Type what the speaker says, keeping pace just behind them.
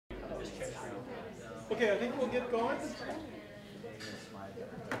Okay, I think we'll get going.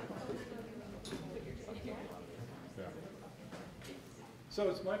 So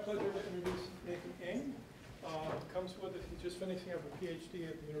it's my pleasure to introduce Nathan Eng. Comes with it, he's just finishing up a PhD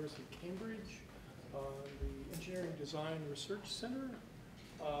at the University of Cambridge, the Engineering Design Research Center.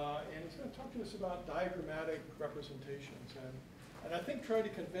 And he's going to talk to us about diagrammatic representations and I think try to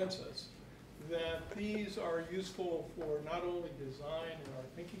convince us that these are useful for not only design and our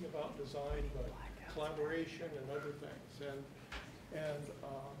thinking about design, but collaboration and other things. And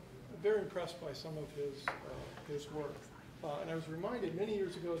I'm very impressed by some of his work. And I was reminded many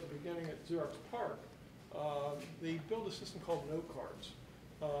years ago at the beginning at Xerox PARC, they built a system called note cards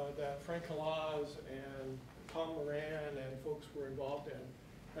that Frank Halaz and Tom Moran and folks were involved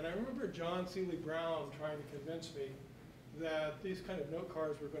in. And I remember John Seeley Brown trying to convince me that these kind of note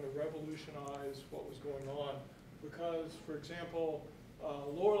cards were going to revolutionize what was going on because, for example,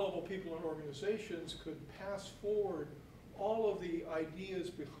 lower level people in organizations could pass forward all of the ideas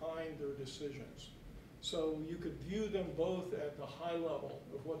behind their decisions. So you could view them both at the high level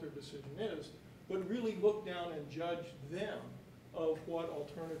of what their decision is, but really look down and judge them of what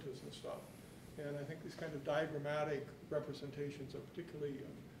alternatives and stuff. And I think these kind of diagrammatic representations are particularly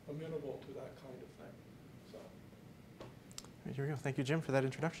amenable to that kind of thing. So. Right, here we go. Thank you, Jim, for that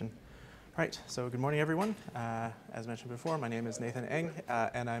introduction. All right, so good morning, everyone. As mentioned before, my name is Nathan Eng,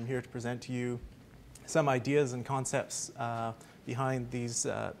 and I'm here to present to you some ideas and concepts behind these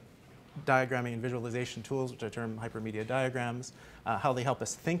diagramming and visualization tools, which I term hypermedia diagrams, how they help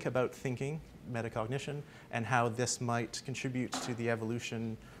us think about thinking, metacognition, and how this might contribute to the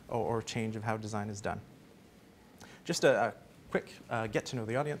evolution or change of how design is done. Just a quick get to know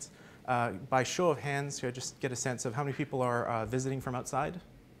the audience. By show of hands, could I just get a sense of how many people are visiting from outside?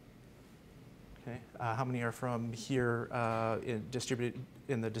 Okay. How many are from here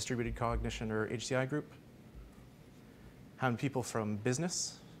in the distributed cognition or HCI group? How many people from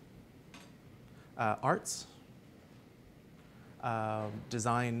business? Arts?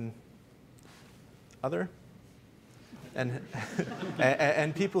 Design? Other?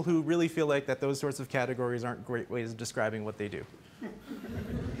 And people who really feel like that those sorts of categories aren't great ways of describing what they do.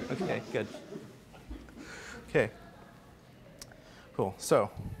 Okay, good. Okay, cool. So,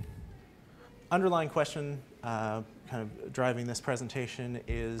 underlying question kind of driving this presentation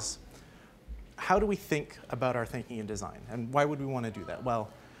is, how do we think about our thinking in design? And why would we want to do that? Well,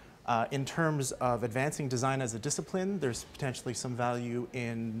 in terms of advancing design as a discipline, there's potentially some value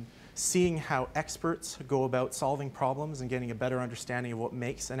in seeing how experts go about solving problems and getting a better understanding of what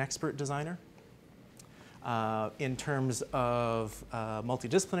makes an expert designer. In terms of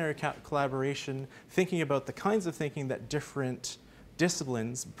multidisciplinary collaboration, thinking about the kinds of thinking that different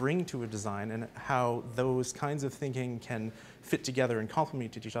disciplines bring to a design and how those kinds of thinking can fit together and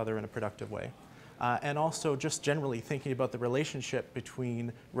complement each other in a productive way. And also just generally thinking about the relationship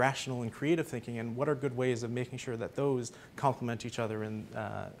between rational and creative thinking and what are good ways of making sure that those complement each other in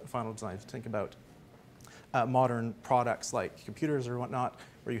final design. Think about modern products like computers or whatnot,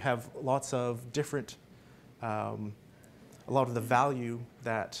 where you have lots of different, a lot of the value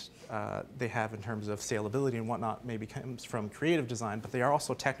that they have in terms of scalability and whatnot maybe comes from creative design, but they are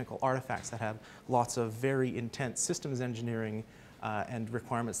also technical artifacts that have lots of very intense systems engineering and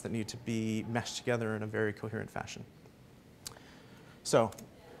requirements that need to be meshed together in a very coherent fashion. So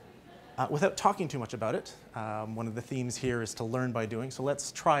without talking too much about it, one of the themes here is to learn by doing. So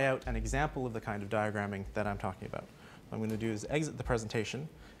let's try out an example of the kind of diagramming that I'm talking about. What I'm going to do is exit the presentation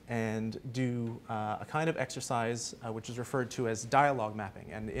and do a kind of exercise which is referred to as dialogue mapping.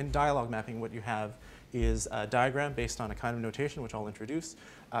 And in dialogue mapping, what you have is a diagram based on a kind of notation, which I'll introduce,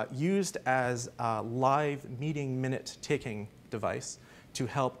 used as a live meeting minute taking device to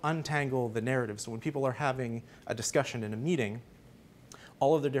help untangle the narrative. So when people are having a discussion in a meeting,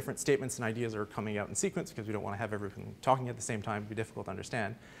 all of the different statements and ideas are coming out in sequence because we don't want to have everything talking at the same time. It would be difficult to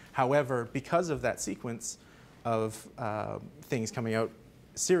understand. However, because of that sequence of things coming out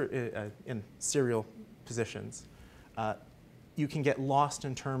in serial positions, you can get lost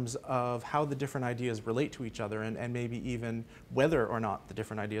in terms of how the different ideas relate to each other and maybe even whether or not the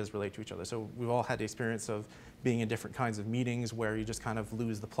different ideas relate to each other. So we've all had the experience of being in different kinds of meetings where you just kind of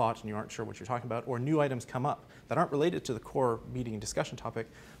lose the plot and you aren't sure what you're talking about, or new items come up that aren't related to the core meeting and discussion topic,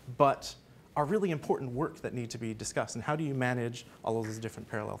 but are really important work that need to be discussed. And how do you manage all of those different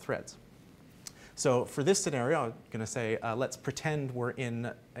parallel threads? So for this scenario, I'm going to say, let's pretend we're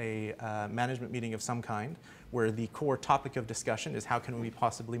in a management meeting of some kind where the core topic of discussion is how can we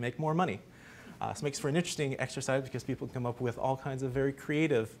possibly make more money. So it makes for an interesting exercise because people come up with all kinds of very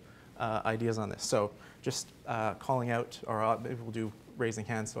creative ideas on this. So just calling out, or maybe we'll do raising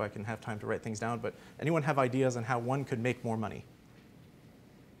hands so I can have time to write things down, but anyone have ideas on how one could make more money?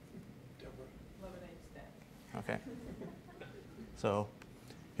 Lemonade stand. Okay. So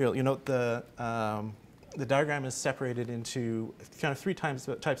here, you note the diagram is separated into kind of three types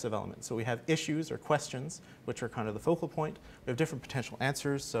of elements. So we have issues or questions, which are kind of the focal point. We have different potential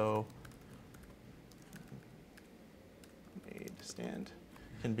answers. So lemonade stand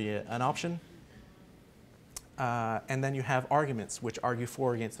can be an option. And then you have arguments, which argue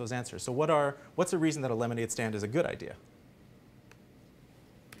for or against those answers. So what's the reason that a lemonade stand is a good idea?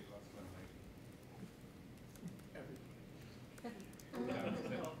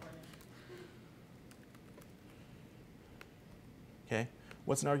 Okay.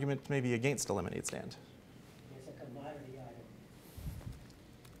 What's an argument maybe against a lemonade stand? It's a commodity item.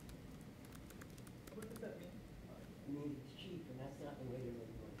 What does that mean? I mean, it's cheap, and that's not the way to make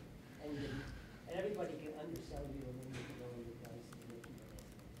money. And everybody can undersell you, and then you can lower your price and make you money.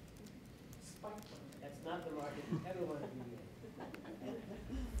 Spike lemonade. That's not the market you ever want to be in.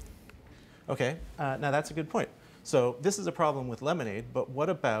 Okay. Now that's a good point. So this is a problem with lemonade, but what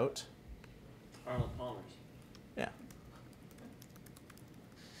about? Arnold Palmer's. Yeah.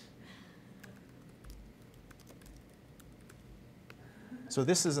 So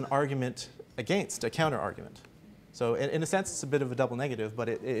this is an argument against a counter-argument. So in a sense, it's a bit of a double negative,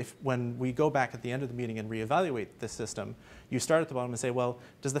 but when we go back at the end of the meeting and reevaluate this system, you start at the bottom and say, well,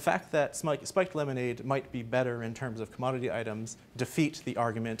 does the fact that spiked lemonade might be better in terms of commodity items defeat the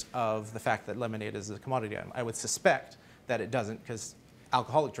argument of the fact that lemonade is a commodity item? I would suspect that it doesn't, because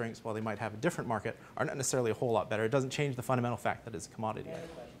alcoholic drinks, while they might have a different market, are not necessarily a whole lot better. It doesn't change the fundamental fact that it's a commodity I have a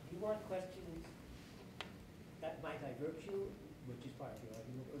item. question. Do you want questions that might divert you, which is part of the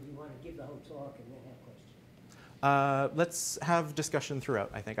argument, or do you want to give the whole talk and then have questions? Let's have discussion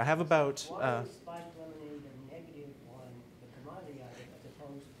throughout, I think. I have about... Why is spiked lemonade a negative on the commodity item as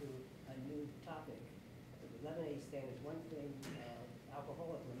opposed to a new topic? The lemonade stand is one thing,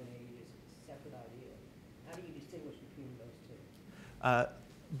 alcoholic lemonade is a separate idea. How do you distinguish between those two?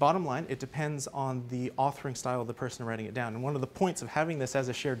 Bottom line, it depends on the authoring style of the person writing it down. And one of the points of having this as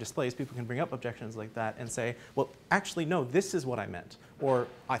a shared display is people can bring up objections like that and say, well, actually, no, this is what I meant. Or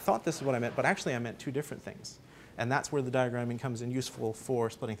I thought this is what I meant, but actually I meant two different things. And that's where the diagramming comes in useful for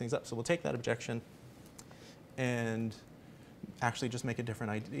splitting things up. So we'll take that objection and actually just make a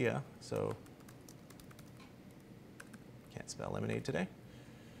different idea. So can't spell lemonade today.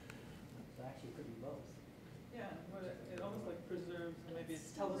 So actually, it could be both. Yeah, but it almost like preserves, maybe it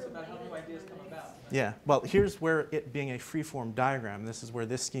tells us about how new ideas come about. Yeah, well, here's where it being a free-form diagram, this is where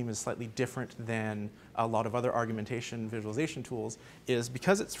this scheme is slightly different than a lot of other argumentation visualization tools, is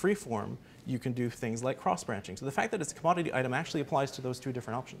because it's free-form, you can do things like cross-branching. So the fact that it's a commodity item actually applies to those two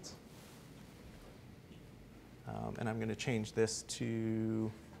different options. And I'm going to change this to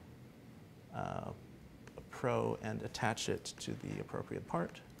a pro and attach it to the appropriate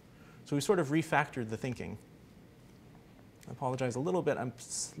part. So we sort of refactored the thinking. I apologize a little bit. I'm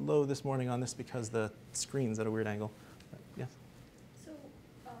slow this morning on this because the screen's at a weird angle. Yes? So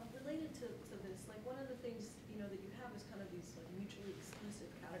related to this, like one of the things that you have is kind of these like mutually exclusive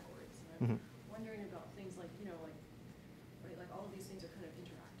categories. And I'm wondering about things like right, like all of these things are kind of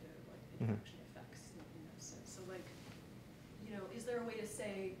interactive, like interaction effects in that sense. So like, is there a way to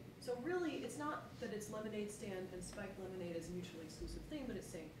say, so really it's not that it's lemonade stand and spiked lemonade is a mutually exclusive thing, but it's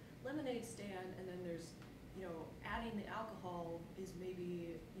saying lemonade stand and then there's adding the alcohol is maybe,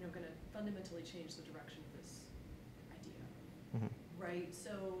 going to fundamentally change the direction of this idea, right?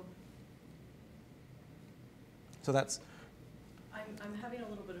 So that's... I'm having a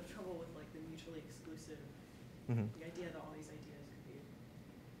little bit of trouble with like the mutually exclusive, the idea that all these ideas could be.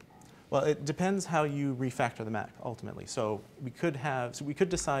 Well, it depends how you refactor the map ultimately. So we could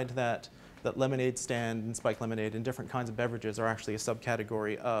decide that lemonade stand and spiked lemonade and different kinds of beverages are actually a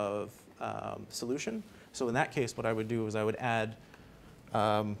subcategory of solution. So in that case, what I would do is I would add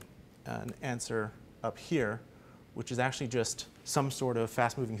an answer up here, which is actually just some sort of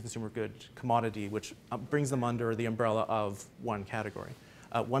fast-moving consumer good commodity, which brings them under the umbrella of one category.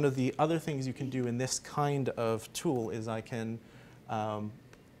 One of the other things you can do in this kind of tool is I can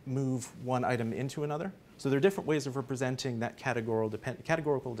move one item into another. So there are different ways of representing that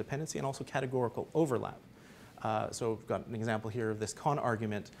categorical dependency and also categorical overlap. So we've got an example here of this con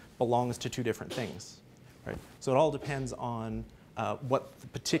argument belongs to two different things. Right? So it all depends on what the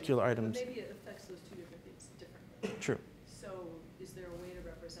particular items... But maybe it affects those two different things differently. True. So is there a way to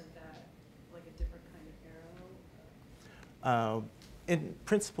represent that like a different kind of arrow? In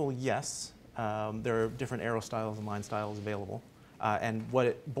principle, yes. There are different arrow styles and line styles available. And what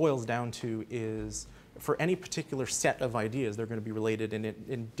it boils down to is, for any particular set of ideas, they're going to be related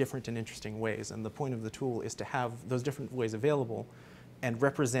in different and interesting ways. And the point of the tool is to have those different ways available and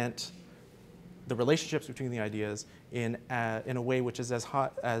represent the relationships between the ideas in a way which is as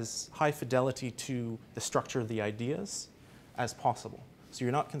high fidelity to the structure of the ideas as possible. So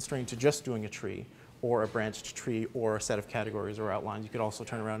you're not constrained to just doing a tree or a branched tree or a set of categories or outlines. You could also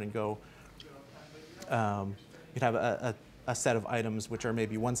turn around and go, you'd have a set of items which are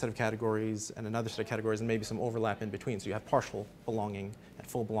maybe one set of categories and another set of categories and maybe some overlap in between. So you have partial belonging and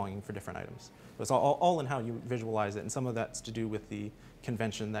full belonging for different items. So it's all in how you visualize it, and some of that's to do with the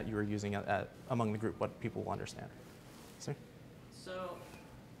convention that you are using among the group, what people will understand. See? So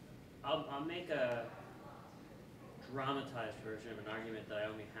I'll make a dramatized version of an argument that I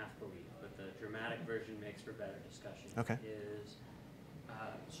only half believe, but the dramatic version makes for better discussion. Okay. Is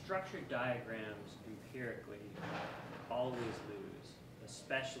structured diagrams empirically always lose,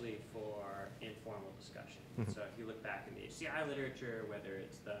 especially for informal discussion. Mm-hmm. So if you look back in the HCI literature, whether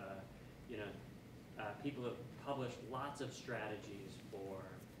it's the, people have published lots of strategies for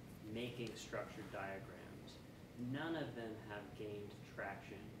making structured diagrams. None of them have gained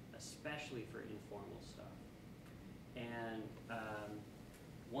traction, especially for informal stuff. And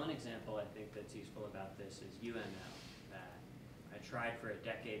one example I think that's useful about this is UML. That I tried for a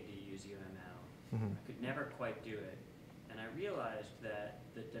decade to use UML. Mm-hmm. I could never quite do it. And I realized that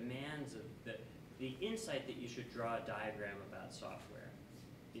the demands of the insight that you should draw a diagram about software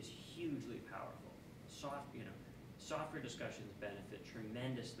is hugely powerful. Software discussions benefit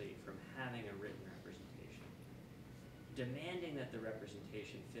tremendously from having a written representation. Demanding that the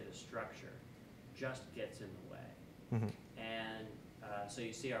representation fit a structure just gets in the way. Mm-hmm. And so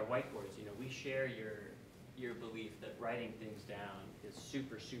you see our whiteboards, we share your belief that writing things down is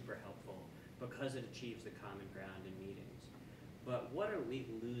super, super helpful because it achieves the common ground in meetings. But what are we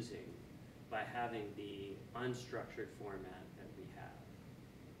losing by having the unstructured format that we have?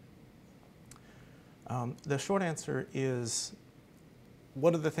 The short answer is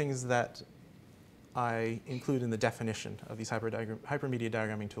one of the things that I include in the definition of these hypermedia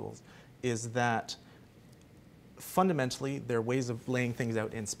diagramming tools is that fundamentally they're ways of laying things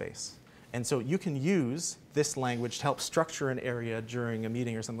out in space. And so you can use this language to help structure an area during a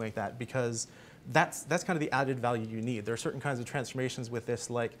meeting or something like that, because that's kind of the added value you need. There are certain kinds of transformations with this,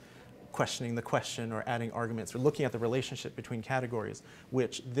 like questioning the question or adding arguments or looking at the relationship between categories,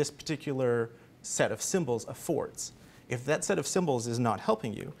 which this particular set of symbols affords. If that set of symbols is not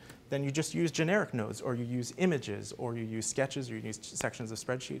helping you, then you just use generic nodes, or you use images, or you use sketches, or you use sections of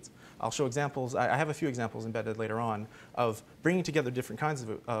spreadsheets. I'll show examples. I have a few examples embedded later on of bringing together different kinds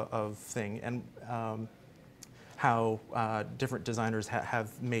of thing and how different designers have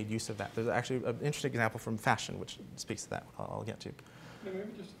made use of that. There's actually an interesting example from fashion which speaks to that. I'll get to. Yeah,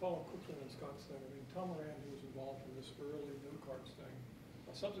 maybe just to follow quickly on Scott's thing. I mean, Tom Moran, who was involved in this early note cards thing,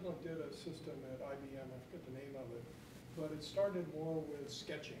 subsequently did a system at IBM. I forget the name of it, but it started more with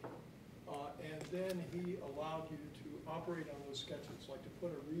sketching. And then he allowed you to operate on those sketches, like to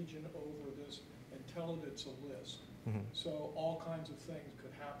put a region over this and tell it it's a list. Mm-hmm. So all kinds of things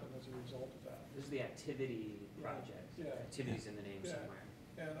could happen as a result of that. This is the activity project. Yeah. Activity's in the name Yeah. somewhere.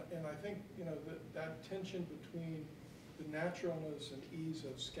 And I think, that tension between the naturalness and ease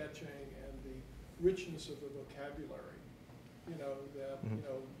of sketching and the richness of the vocabulary, that,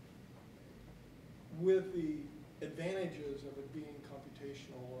 Mm-hmm. With the advantages of it being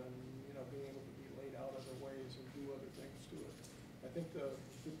computational and, being able to be laid out other ways and do other things to it. I think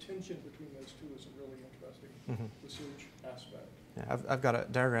the tension between those two is a really interesting research aspect. Yeah, I've got a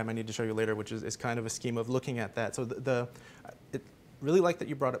diagram I need to show you later, which is kind of a scheme of looking at that. So it really like that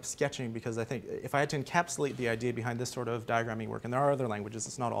you brought up sketching, because I think if I had to encapsulate the idea behind this sort of diagramming work, and there are other languages,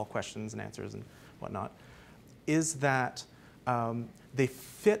 it's not all questions and answers and whatnot, is that they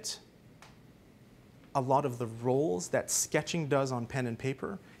fit a lot of the roles that sketching does on pen and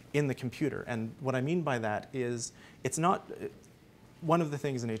paper in the computer. And what I mean by that is it's not, one of the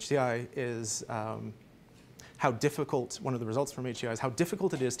things in HCI is how difficult, one of the results from HCI is how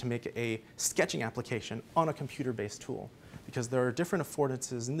difficult it is to make a sketching application on a computer-based tool, because there are different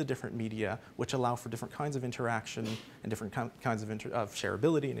affordances in the different media which allow for different kinds of interaction and different kinds of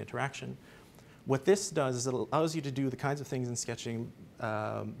shareability and interaction. What this does is it allows you to do the kinds of things in sketching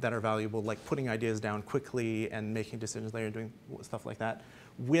that are valuable, like putting ideas down quickly and making decisions later and doing stuff like that,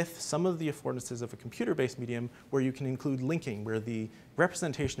 with some of the affordances of a computer-based medium where you can include linking, where the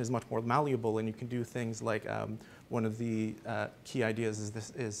representation is much more malleable, and you can do things like one of the key ideas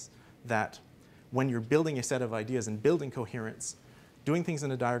is that when you're building a set of ideas and building coherence, doing things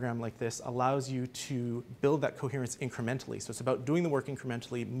in a diagram like this allows you to build that coherence incrementally. So it's about doing the work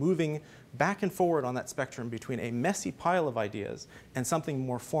incrementally, moving back and forward on that spectrum between a messy pile of ideas and something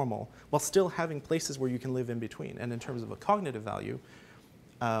more formal, while still having places where you can live in between. And in terms of a cognitive value,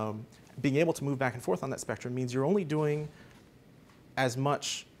 being able to move back and forth on that spectrum means you're only doing as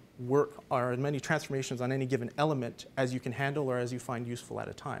much work or as many transformations on any given element as you can handle or as you find useful at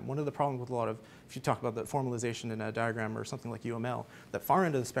a time. One of the problems with a lot of, if you talk about the formalization in a diagram or something like UML, that far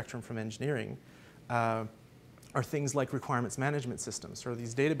end of the spectrum from engineering are things like requirements management systems or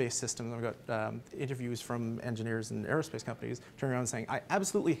these database systems. I've got interviews from engineers in aerospace companies turning around and saying, I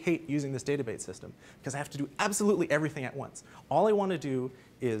absolutely hate using this database system because I have to do absolutely everything at once. All I want to do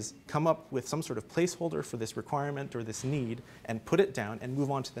is come up with some sort of placeholder for this requirement or this need and put it down and move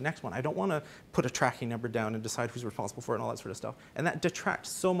on to the next one. I don't want to put a tracking number down and decide who's responsible for it and all that sort of stuff. And that detracts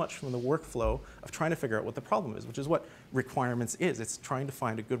so much from the workflow of trying to figure out what the problem is, which is what requirements is. It's trying to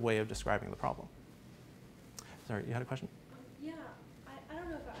find a good way of describing the problem. Sorry, you had a question? Yeah, I don't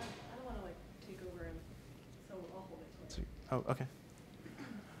know if I don't want to like take over and so I'll hold it. So, oh, okay.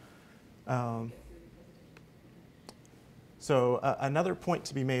 Another point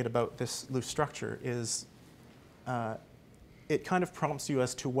to be made about this loose structure is it kind of prompts you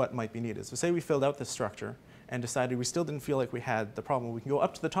as to what might be needed. So say we filled out this structure and decided we still didn't feel like we had the problem. We can go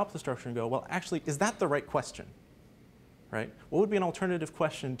up to the top of the structure and go, well, actually, is that the right question? Right? What would be an alternative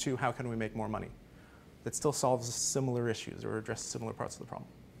question to how can we make more money that still solves similar issues or addresses similar parts of the problem?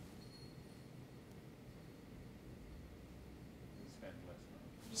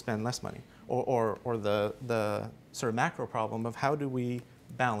 Spend less money. Or the sort of macro problem of how do we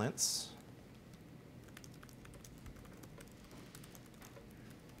balance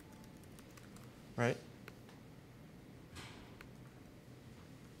right?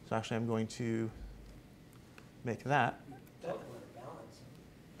 So actually I'm going to make that. That's what balance.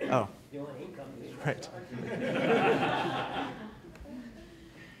 Oh. You want income. Right.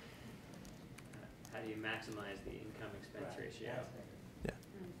 How do you maximize the income expense ratio? Yeah.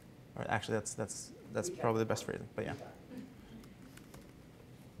 All right, actually, that's probably the best phrasing, but yeah.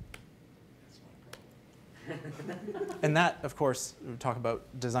 And that, of course, we talk about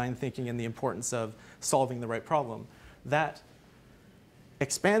design thinking and the importance of solving the right problem. That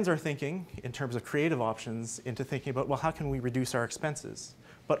expands our thinking in terms of creative options into thinking about, well, how can we reduce our expenses?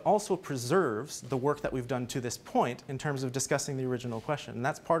 But also preserves the work that we've done to this point in terms of discussing the original question. And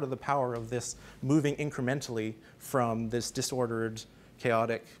that's part of the power of this moving incrementally from this disordered,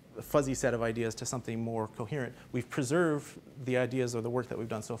 chaotic, fuzzy set of ideas to something more coherent. We've preserved the ideas or the work that we've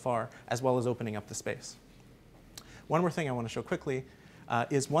done so far, as well as opening up the space. One more thing I want to show quickly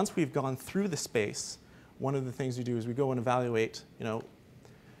is once we've gone through the space, one of the things we do is we go and evaluate,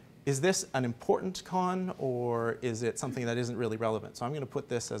 is this an important con or is it something that isn't really relevant? So I'm going to put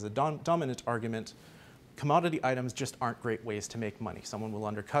this as a dominant argument. Commodity items just aren't great ways to make money. Someone will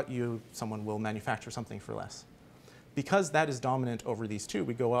undercut you, someone will manufacture something for less. Because that is dominant over these two,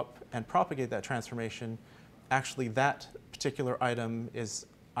 we go up and propagate that transformation. Actually, that particular item is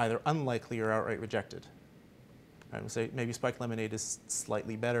either unlikely or outright rejected. Right, we'll say maybe spiked lemonade is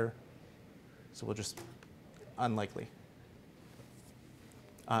slightly better, so we'll just unlikely.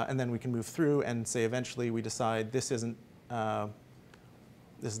 And then we can move through and say eventually we decide this isn't,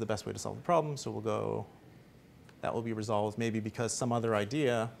 this is the best way to solve the problem, so we'll go, that will be resolved maybe because some other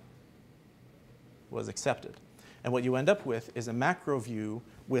idea was accepted. And what you end up with is a macro view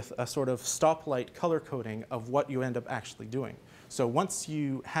with a sort of stoplight color coding of what you end up actually doing. So once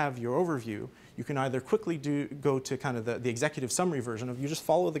you have your overview, you can either quickly go to kind of the executive summary version of you just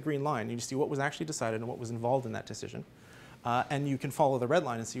follow the green line and you see what was actually decided and what was involved in that decision. And you can follow the red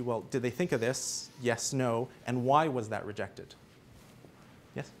line and see, well, did they think of this? Yes, no, and why was that rejected?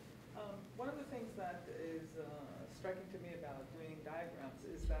 Yes? One of the things that is striking to me about doing diagrams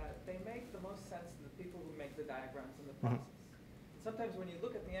is that they make the most sense to the people who make the diagrams in the process. Sometimes when you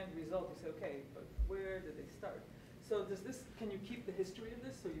look at the end result, you say, okay, but where did they start? So does this, can you keep the history of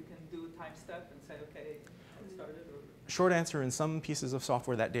this so you can do a time step and say, okay, it started? Or? Short answer, in some pieces of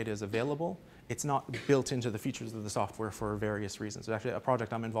software that data is available. It's not built into the features of the software for various reasons. There's actually a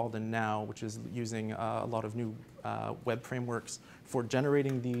project I'm involved in now, which is using a lot of new web frameworks for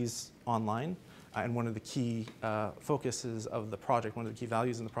generating these online. And one of the key focuses of the project, one of the key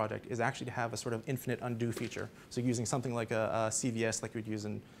values in the project, is actually to have a sort of infinite undo feature. So using something like a CVS like we'd use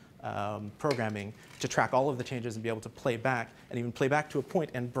in programming to track all of the changes and be able to play back, and even play back to a point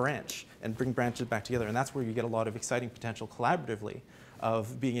and branch, and bring branches back together. And that's where you get a lot of exciting potential collaboratively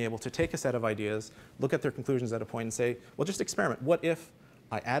of being able to take a set of ideas, look at their conclusions at a point and say, well, just experiment. What if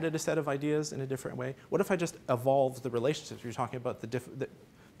I added a set of ideas in a different way? What if I just evolved the relationships? You're talking about the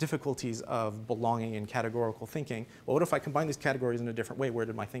difficulties of belonging and categorical thinking. Well, what if I combine these categories in a different way? Where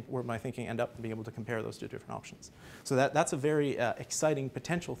did my thinking end up, and being able to compare those two different options? So that's a very exciting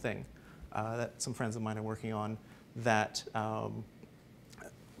potential thing that some friends of mine are working on that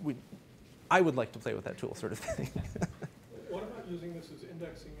I would like to play with that tool sort of thing. What about using this as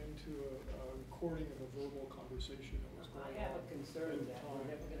indexing into a recording of a verbal conversation that was going on? I have a concern that we're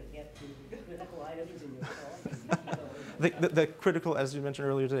never going to get to the critical items in your talk. The critical, as you mentioned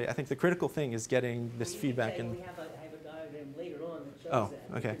earlier today, I think the critical thing is getting this feedback. I have a diagram later on that shows Oh,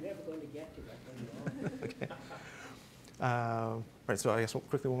 that. okay. We're never going to get to that. Okay. Right, so I guess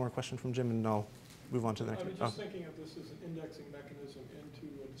quickly one more question from Jim, and I'll move on to the next I one. mean, just thinking of this as an indexing mechanism into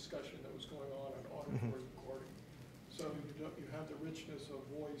a discussion that was going on in auditory recording. So you have the richness of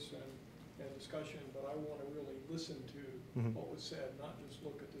voice and discussion, but I want to really listen to what was said, not just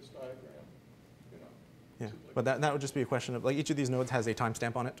look at this diagram, you know. Yeah, but that would just be a question of, like, each of these nodes has a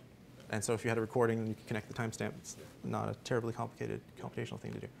timestamp on it. And so if you had a recording, then you could connect the timestamp. It's not a terribly complicated computational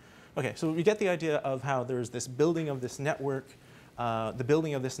thing to do. Okay, so we get the idea of how there's this building of this network. The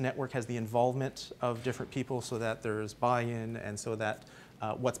building of this network has the involvement of different people so that there's buy-in, and so that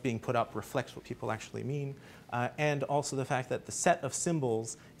what's being put up reflects what people actually mean. And also the fact that the set of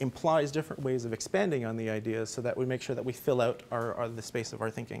symbols implies different ways of expanding on the ideas, so that we make sure that we fill out the space of our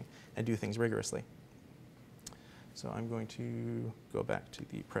thinking and do things rigorously. So I'm going to go back to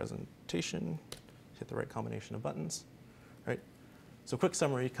the presentation, hit the right combination of buttons. Right. So quick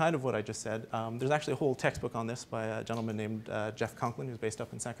summary, kind of what I just said. There's actually a whole textbook on this by a gentleman named Jeff Conklin, who's based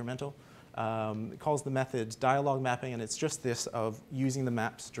up in Sacramento. It calls the method dialogue mapping, and it's just this of using the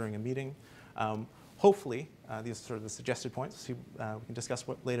maps during a meeting. Hopefully, these are sort of the suggested points. We can discuss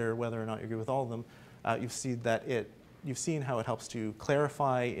later whether or not you agree with all of them. You've seen how it helps to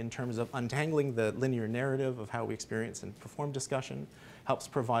clarify in terms of untangling the linear narrative of how we experience and perform discussion, helps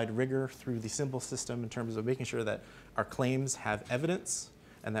provide rigor through the symbol system in terms of making sure that our claims have evidence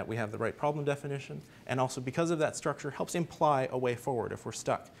and that we have the right problem definition. And also, because of that structure, helps imply a way forward. If we're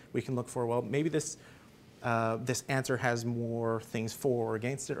stuck, we can look for, well, maybe this answer has more things for or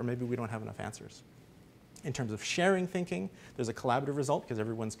against it, or maybe we don't have enough answers. In terms of sharing thinking, there's a collaborative result because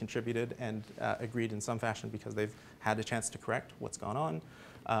everyone's contributed and agreed in some fashion because they've had a chance to correct what's gone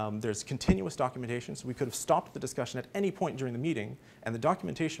on. There's continuous documentation, so we could have stopped the discussion at any point during the meeting, and the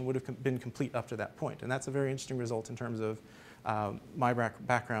documentation would have been complete up to that point. And that's a very interesting result in terms of my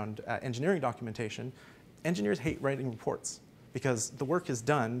background, engineering documentation. Engineers hate writing reports because the work is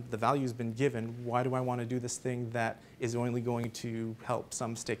done, the value's been given. Why do I want to do this thing that is only going to help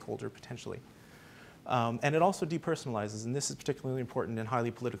some stakeholder potentially? And it also depersonalizes, and this is particularly important in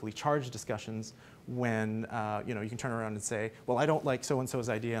highly politically charged discussions when you can turn around and say, well, I don't like so-and-so's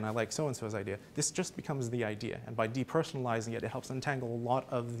idea and I like so-and-so's idea. This just becomes the idea, and by depersonalizing it, it helps untangle a lot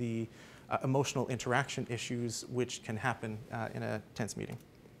of the emotional interaction issues which can happen in a tense meeting.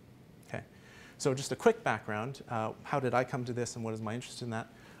 Okay, so just a quick background. How did I come to this, and what is my interest in that?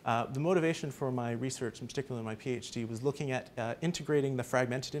 The motivation for my research, in particular my PhD, was looking at integrating the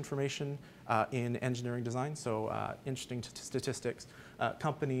fragmented information in engineering design. So interesting statistics.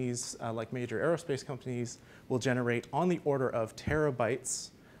 Companies like major aerospace companies will generate on the order of terabytes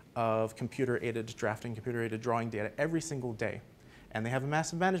of computer-aided drafting, computer-aided drawing data every single day. And they have a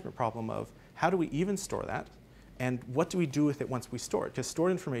massive management problem of how do we even store that? And what do we do with it once we store it? Because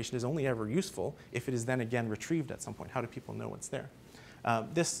stored information is only ever useful if it is then again retrieved at some point. How do people know what's there?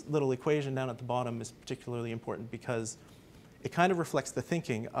 This little equation down at the bottom is particularly important because it kind of reflects the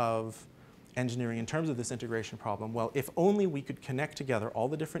thinking of engineering in terms of this integration problem. Well, if only we could connect together all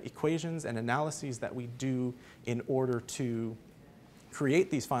the different equations and analyses that we do in order to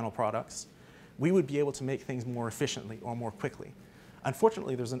create these final products, we would be able to make things more efficiently or more quickly.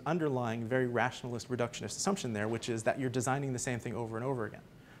 Unfortunately, there's an underlying, very rationalist reductionist assumption there, which is that you're designing the same thing over and over again.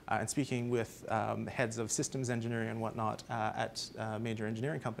 And speaking with heads of systems engineering and whatnot at major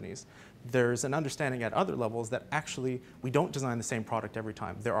engineering companies, there's an understanding at other levels that actually we don't design the same product every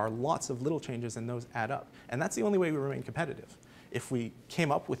time. There are lots of little changes and those add up. And that's the only way we remain competitive. If we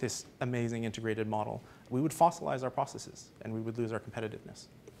came up with this amazing integrated model, we would fossilize our processes and we would lose our competitiveness.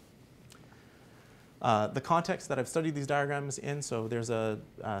 The context that I've studied these diagrams in, so there's a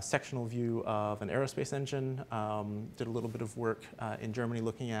sectional view of an aerospace engine. Did a little bit of work in Germany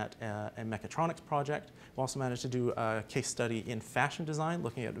looking at a mechatronics project. We also managed to do a case study in fashion design,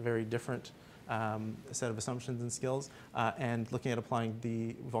 looking at a very different set of assumptions and skills, and looking at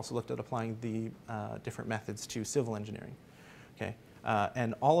we've also looked at applying the different methods to civil engineering. Okay,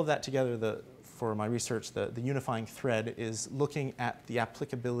 and all of that together, for my research, the unifying thread is looking at the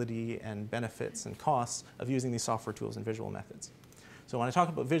applicability and benefits and costs of using these software tools and visual methods. So when I talk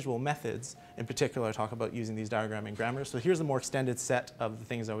about visual methods, in particular, I talk about using these diagramming grammars. So here's a more extended set of the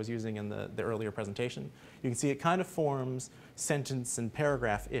things I was using in the earlier presentation. You can see it kind of forms sentence and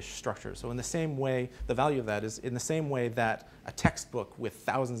paragraph-ish structure. So in the same way, the value of that is in the same way that a textbook with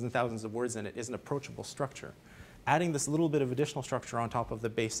thousands and thousands of words in it is an approachable structure. Adding this little bit of additional structure on top of the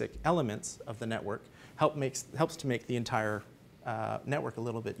basic elements of the network helps to make the entire network a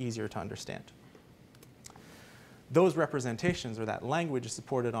little bit easier to understand. Those representations, or that language, is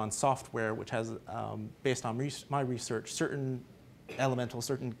supported on software which has, based on my research, certain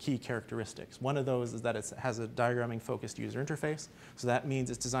key characteristics. One of those is that it has a diagramming-focused user interface. So that means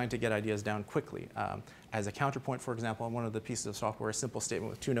it's designed to get ideas down quickly. As a counterpoint, for example, on one of the pieces of software, a simple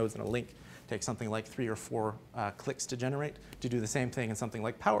statement with 2 nodes and a link takes something like 3 or 4 clicks to generate. To do the same thing in something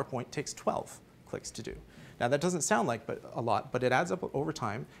like PowerPoint takes 12 clicks to do. Now that doesn't sound like a lot, but it adds up over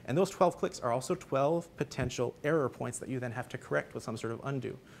time. And those 12 clicks are also 12 potential error points that you then have to correct with some sort of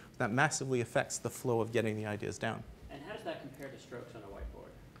undo. So that massively affects the flow of getting the ideas down. And how does that compare to strokes on a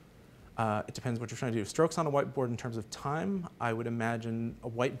whiteboard? It depends what you're trying to do. Strokes on a whiteboard in terms of time, I would imagine a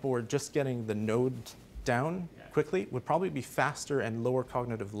whiteboard just getting the node down quickly would probably be faster and lower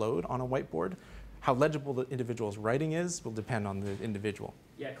cognitive load on a whiteboard. How legible the individual's writing is will depend on the individual.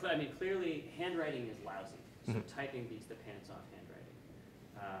 Yeah, I mean, clearly handwriting is lousy. So typing beats the pants off handwriting.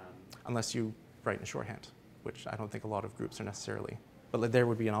 Unless you write in shorthand, which I don't think a lot of groups are necessarily. But there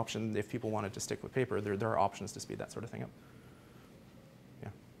would be an option if people wanted to stick with paper. There are options to speed that sort of thing up.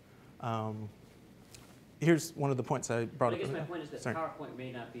 Yeah. Here's one of the points I brought up. I guess my point is that PowerPoint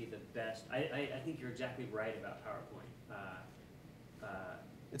may not be the best. I think you're exactly right about PowerPoint.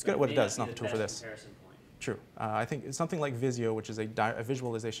 It's good at what it does, not the tool for this. Comparison point. True. I think something like Visio, which is a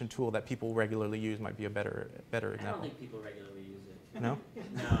visualization tool that people regularly use, might be a better example. I don't think people regularly use it. No?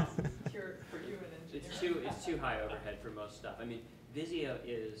 No. For you and engineering. It's too high overhead for most stuff. I mean, Visio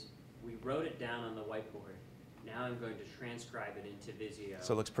is, we wrote it down on the whiteboard. Now I'm going to transcribe it into Visio.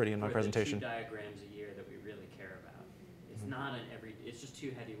 So it looks pretty in my presentation. The 2 diagrams a year that we really care about. It's not it's just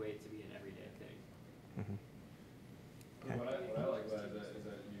too heavyweight to be an everyday thing. Okay. What I like about it is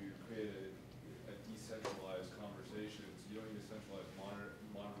that you create a decentralized conversation. So you don't need a centralized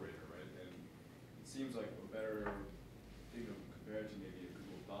moderator, right? And it seems like a better thing to compare to maybe a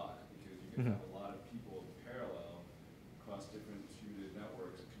Google Doc, because you can have a lot of people in parallel across different distributed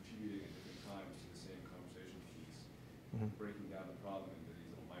networks contributing at different times to the same conversation piece, breaking down the problem into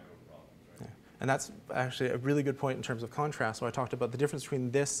these little micro problems, right? Yeah. And that's actually a really good point in terms of contrast. So I talked about the difference between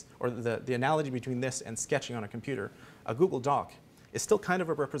this, or the analogy between this and sketching on a computer. A Google Doc is still kind of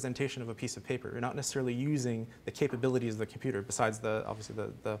a representation of a piece of paper. You're not necessarily using the capabilities of the computer, besides obviously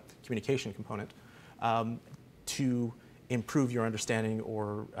the communication component, to improve your understanding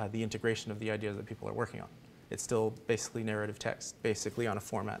or the integration of the ideas that people are working on. It's still basically narrative text, basically on a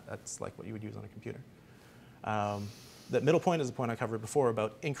format that's like what you would use on a computer. The middle point is the point I covered before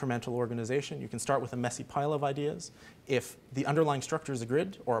about incremental organization. You can start with a messy pile of ideas. If the underlying structure is a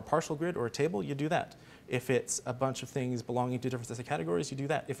grid or a partial grid or a table, you do that. If it's a bunch of things belonging to different sets of categories, you do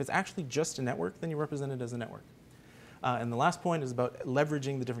that. If it's actually just a network, then you represent it as a network. And the last point is about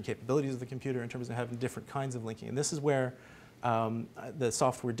leveraging the different capabilities of the computer in terms of having different kinds of linking. And this is where the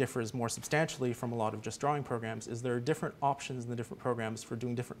software differs more substantially from a lot of just drawing programs, is there are different options in the different programs for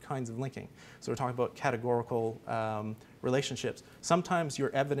doing different kinds of linking. So we're talking about categorical relationships. Sometimes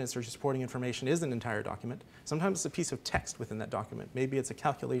your evidence or your supporting information is an entire document. Sometimes it's a piece of text within that document. Maybe it's a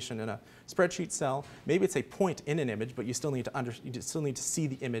calculation in a spreadsheet cell. Maybe it's a point in an image, but you still need to see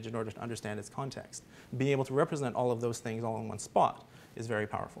the image in order to understand its context. Being able to represent all of those things all in one spot is very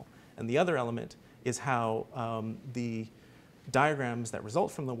powerful. And the other element is how the diagrams that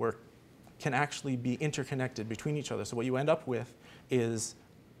result from the work can actually be interconnected between each other. So what you end up with is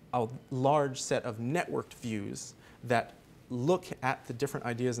a large set of networked views that look at the different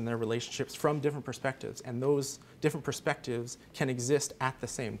ideas and their relationships from different perspectives, and those different perspectives can exist at the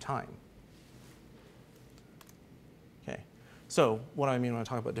same time. Okay, so what do I mean when I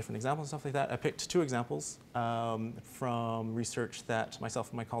talk about different examples and stuff like that? I picked 2 examples from research that myself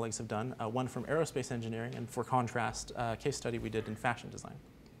and my colleagues have done, one from aerospace engineering, and for contrast, a case study we did in fashion design.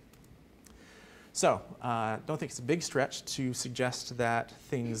 So, don't think it's a big stretch to suggest that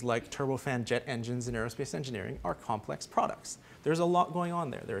things like turbofan jet engines in aerospace engineering are complex products. There's a lot going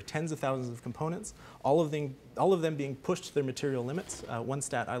on there. There are tens of thousands of components, all of them being pushed to their material limits. One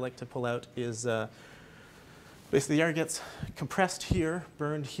stat I like to pull out is basically the air gets compressed here,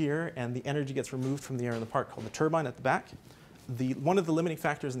 burned here, and the energy gets removed from the air in the part called the turbine at the back. one of the limiting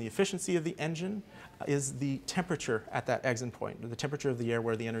factors in the efficiency of the engine is the temperature at that exit point, or the temperature of the air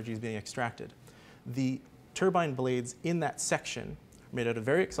where the energy is being extracted. The turbine blades in that section are made out of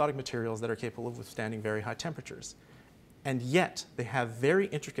very exotic materials that are capable of withstanding very high temperatures. And yet, they have very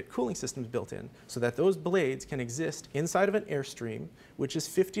intricate cooling systems built in so that those blades can exist inside of an airstream which is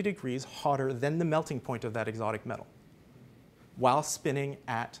 50 degrees hotter than the melting point of that exotic metal, while spinning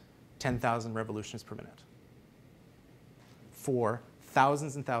at 10,000 revolutions per minute for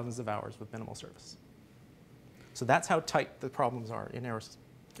thousands and thousands of hours with minimal service. So that's how tight the problems are in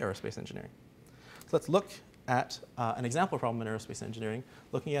aerospace engineering. So let's look at an example problem in aerospace engineering,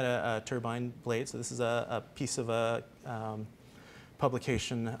 looking at a turbine blade. So this is a piece of a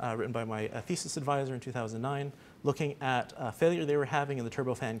publication written by my thesis advisor in 2009, looking at a failure they were having in the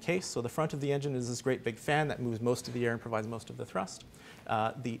turbofan case. So the front of the engine is this great big fan that moves most of the air and provides most of the thrust.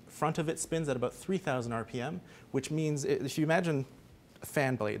 The front of it spins at about 3,000 RPM, which means if you imagine a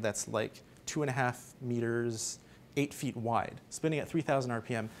fan blade that's like 2.5 meters, 8 feet wide, spinning at 3,000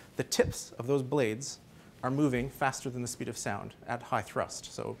 RPM, the tips of those blades are moving faster than the speed of sound at high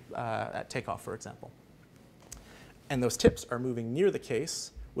thrust, so at takeoff, for example. And those tips are moving near the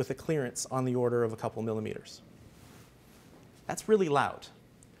case with a clearance on the order of a couple millimeters. That's really loud.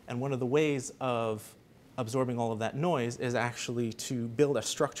 And one of the ways of absorbing all of that noise is actually to build a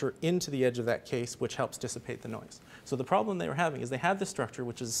structure into the edge of that case which helps dissipate the noise. So the problem they were having is they had this structure,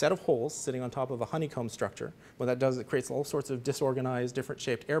 which is a set of holes sitting on top of a honeycomb structure. What that does, it creates all sorts of disorganized, different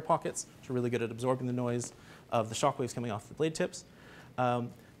shaped air pockets, which are really good at absorbing the noise of the shock waves coming off the blade tips.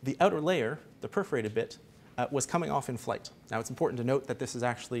 The outer layer, the perforated bit, was coming off in flight. Now it's important to note that this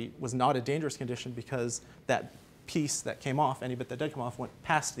was not a dangerous condition because that piece that came off, any bit that did come off, went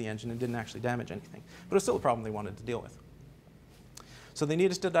past the engine and didn't actually damage anything. But it was still a problem they wanted to deal with. So they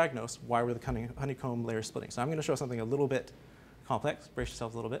needed to diagnose why were the honeycomb layers splitting. So I'm going to show something a little bit complex. Brace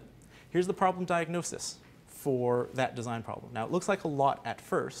yourselves a little bit. Here's the problem diagnosis for that design problem. Now it looks like a lot at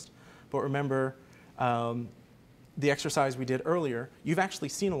first, but remember the exercise we did earlier, you've actually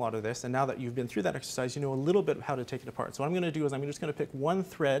seen a lot of this, and now that you've been through that exercise, you know a little bit of how to take it apart. So what I'm going to do is I'm just going to pick one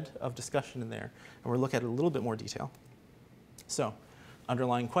thread of discussion in there, and we'll look at it in a little bit more detail. So,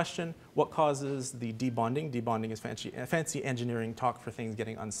 underlying question, what causes the debonding? Debonding is fancy engineering talk for things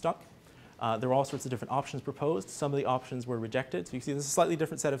getting unstuck. There were all sorts of different options proposed. Some of the options were rejected. So you can see this is a slightly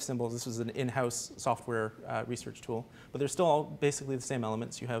different set of symbols. This was an in-house software research tool. But they're still all basically the same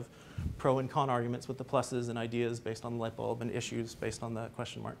elements. You have pro and con arguments with the pluses and ideas based on the light bulb and issues based on the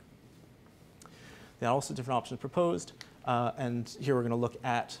question mark. There are also different options proposed. And here we're going to look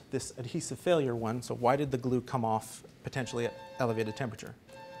at this adhesive failure one. So why did the glue come off potentially at elevated temperature?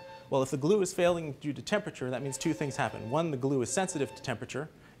 Well, if the glue is failing due to temperature, that means two things happen. One, the glue is sensitive to temperature.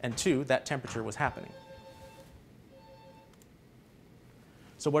 And two, that temperature was happening.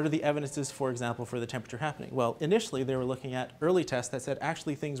 So what are the evidences, for example, for the temperature happening? Well, initially they were looking at early tests that said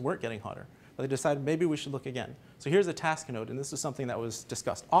actually things weren't getting hotter. But they decided maybe we should look again. So here's a task note, and this is something that was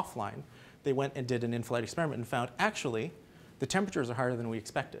discussed offline. They went and did an in-flight experiment and found actually the temperatures are higher than we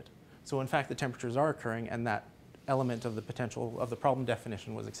expected. So in fact, the temperatures are occurring, and that element of the potential of the problem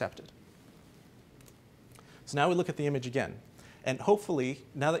definition was accepted. So now we look at the image again. And hopefully,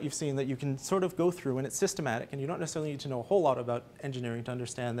 now that you've seen that you can sort of go through and it's systematic, and you don't necessarily need to know a whole lot about engineering to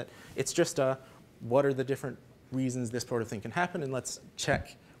understand that it's just what are the different reasons this sort of thing can happen, and let's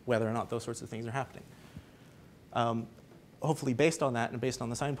check whether or not those sorts of things are happening. Hopefully, based on that and based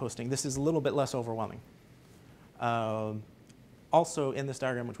on the signposting, this is a little bit less overwhelming. Also, in this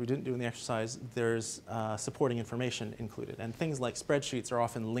diagram, which we didn't do in the exercise, there's supporting information included. And things like spreadsheets are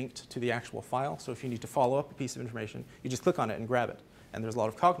often linked to the actual file. So if you need to follow up a piece of information, you just click on it and grab it. And there's a lot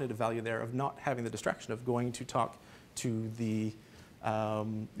of cognitive value there of not having the distraction of going to talk to the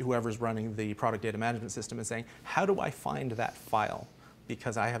whoever's running the product data management system and saying, how do I find that file?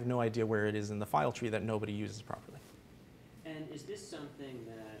 Because I have no idea where it is in the file tree that nobody uses properly. And is this something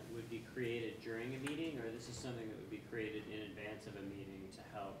that would be created during a meeting, or this is something that would be created in advance of a meeting to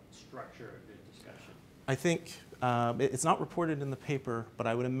help structure a good discussion? I think it's not reported in the paper, but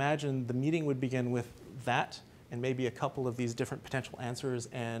I would imagine the meeting would begin with that and maybe a couple of these different potential answers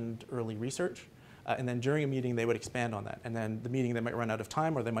and early research. And then during a meeting, they would expand on that. And then the meeting, they might run out of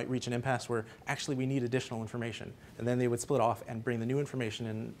time, or they might reach an impasse where actually we need additional information. And then they would split off and bring the new information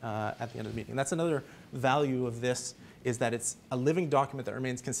in at the end of the meeting. And that's another value of this, is that it's a living document that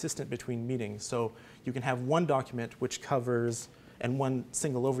remains consistent between meetings. So you can have one document which covers, and one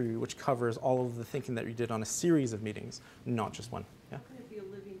single overview which covers all of the thinking that you did on a series of meetings, not just one. Yeah? Could it be a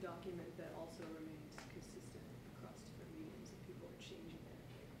living document that also remains consistent across different meetings if people are changing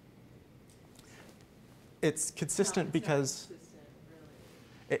it? It's consistent because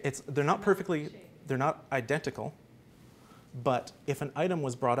They're not perfectly, they're not identical, but if an item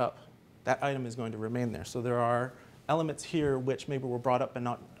was brought up, that item is going to remain there. So there are elements here which maybe were brought up and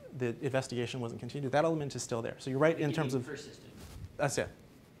not, the investigation wasn't continued. That element is still there. So you're right in terms of, persistent. that's it.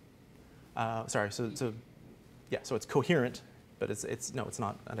 Sorry, so yeah, so it's coherent, but no, it's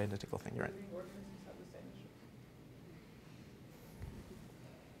not an identical thing, you're right. Living organisms have the same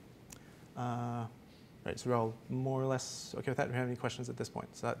issue. Right, so we're all more or less okay with that. Do we have any questions at this point?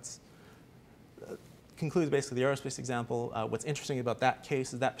 So that's concludes basically the aerospace example. What's interesting about that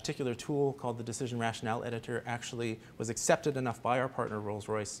case is that particular tool called the Decision Rationale Editor actually was accepted enough by our partner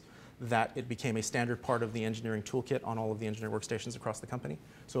Rolls-Royce that it became a standard part of the engineering toolkit on all of the engineering workstations across the company.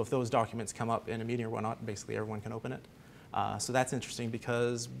 So if those documents come up in a meeting or whatnot, basically everyone can open it. So that's interesting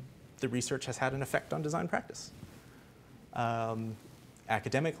because the research has had an effect on design practice.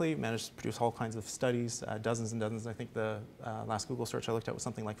 Academically, managed to produce all kinds of studies, dozens and dozens. I think the last Google search I looked at was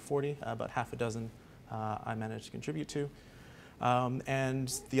something like 40, about half a dozen I managed to contribute to.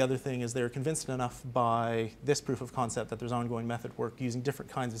 And the other thing is they're convinced enough by this proof of concept that there's ongoing method work using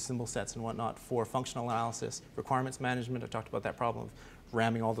different kinds of symbol sets and whatnot for functional analysis, requirements management. I talked about that problem of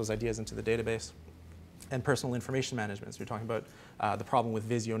ramming all those ideas into the database. And personal information management. So we're talking about the problem with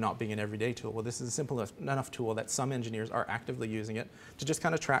Visio not being an everyday tool. Well, this is a simple enough tool that some engineers are actively using it to just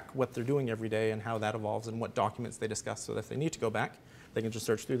kind of track what they're doing every day and how that evolves and what documents they discuss, so that if they need to go back, they can just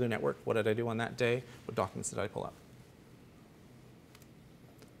search through their network. What did I do on that day? What documents did I pull up?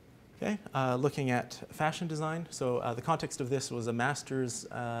 Okay, looking at fashion design. So the context of this was a master's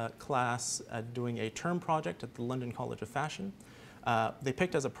class doing a term project at the London College of Fashion. They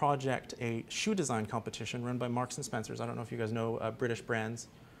picked as a project a shoe design competition run by Marks and Spencer's. I don't know if you guys know British brands,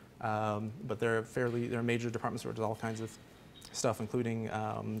 but they're major department stores with all kinds of stuff, including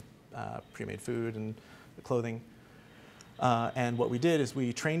pre-made food and clothing. And what we did is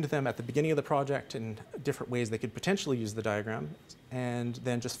we trained them at the beginning of the project in different ways they could potentially use the diagram, and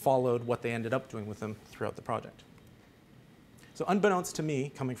then just followed what they ended up doing with them throughout the project. So unbeknownst to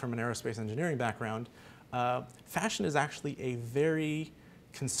me, coming from an aerospace engineering background, fashion is actually a very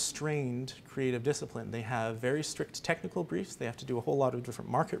constrained creative discipline. They have very strict technical briefs. They have to do a whole lot of different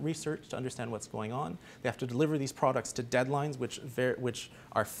market research to understand what's going on. They have to deliver these products to deadlines which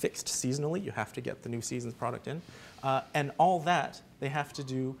are fixed seasonally. You have to get the new season's product in. And all that they have to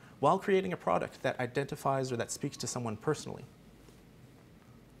do while creating a product that identifies or that speaks to someone personally.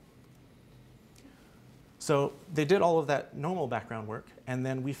 So they did all of that normal background work, and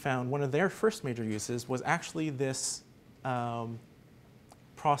then we found one of their first major uses was actually this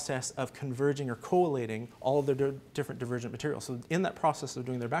process of converging or collating all of their different divergent materials. So in that process of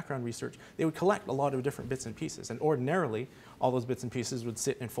doing their background research, they would collect a lot of different bits and pieces, and ordinarily, all those bits and pieces would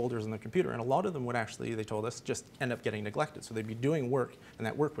sit in folders on their computer, and a lot of them would actually, they told us, just end up getting neglected. So they'd be doing work, and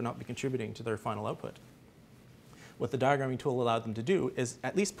that work would not be contributing to their final output. What the diagramming tool allowed them to do is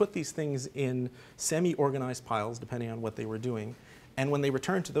at least put these things in semi-organized piles, depending on what they were doing. And when they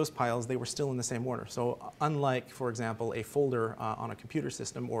returned to those piles, they were still in the same order. So unlike, for example, a folder on a computer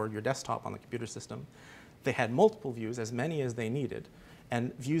system or your desktop on the computer system, they had multiple views, as many as they needed,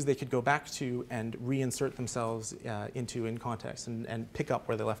 and views they could go back to and reinsert themselves into in context and pick up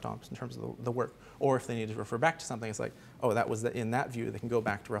where they left off in terms of the work. Or if they needed to refer back to something, it's like, oh, that was in that view, they can go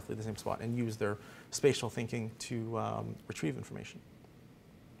back to roughly the same spot and use their spatial thinking to retrieve information.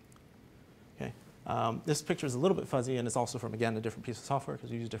 Okay. This picture is a little bit fuzzy, and it's also from, again, a different piece of software because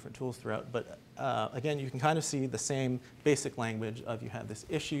we use different tools throughout. But again, you can kind of see the same basic language of you have this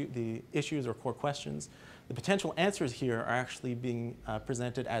issue, the issues or core questions. The potential answers here are actually being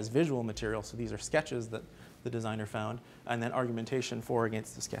presented as visual material. So these are sketches that the designer found, and then argumentation for or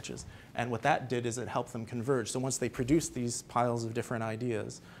against the sketches. And what that did is it helped them converge. So once they produced these piles of different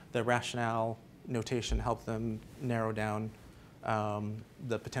ideas, the rationale notation helped them narrow down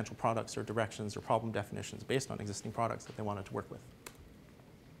the potential products or directions or problem definitions based on existing products that they wanted to work with.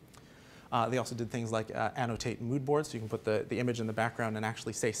 They also did things like annotate mood boards, so you can put the image in the background and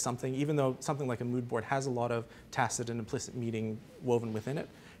actually say something. Even though something like a mood board has a lot of tacit and implicit meaning woven within it,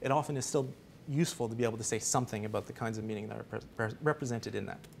 it often is still useful to be able to say something about the kinds of meaning that are represented in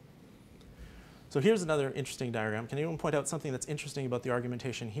that. So here's another interesting diagram. Can anyone point out something that's interesting about the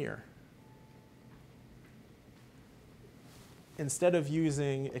argumentation here? Instead of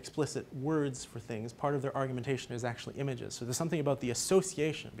using explicit words for things, part of their argumentation is actually images. So there's something about the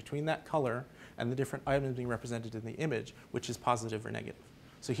association between that color and the different items being represented in the image, which is positive or negative.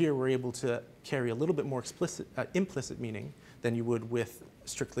 So here we're able to carry a little bit more implicit meaning than you would with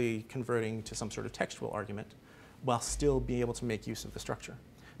strictly converting to some sort of textual argument, while still being able to make use of the structure.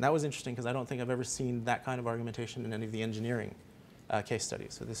 And that was interesting because I don't think I've ever seen that kind of argumentation in any of the engineering case study.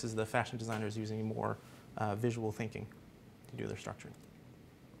 So this is the fashion designers using more visual thinking to do their structuring.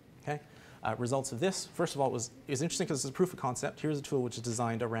 Okay. Results of this, first of all, it was interesting because it's a proof of concept. Here's a tool which is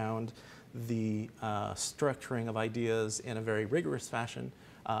designed around the structuring of ideas in a very rigorous fashion,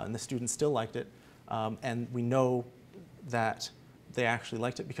 and the students still liked it. And we know that they actually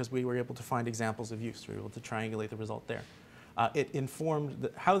liked it because we were able to find examples of use. We were able to triangulate the result there. It informed,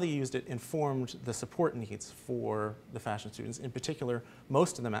 how they used it informed the support needs for the fashion students. In particular,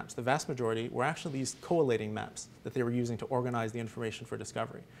 most of the maps, the vast majority, were actually these collating maps that they were using to organize the information for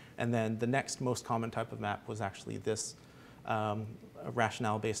discovery. And then the next most common type of map was actually this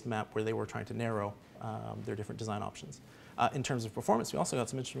rationale-based map where they were trying to narrow their different design options. In terms of performance, we also got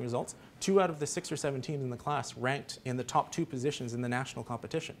some interesting results. 2 out of the 6 or 7 teams in the class ranked in the top 2 positions in the national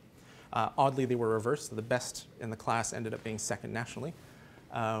competition. Oddly, they were reversed, so the best in the class ended up being second nationally,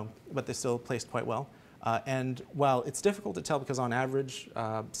 but they still placed quite well. And while it's difficult to tell because on average,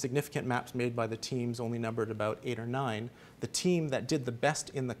 significant maps made by the teams only numbered about 8 or 9, the team that did the best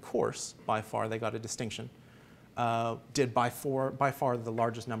in the course, by far, they got a distinction, did by far the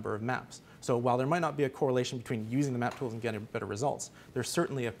largest number of maps. So while there might not be a correlation between using the map tools and getting better results, there's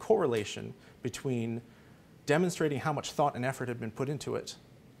certainly a correlation between demonstrating how much thought and effort had been put into it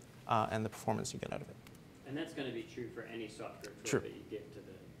and the performance you get out of it. And that's going to be true for any software tool True. that you give to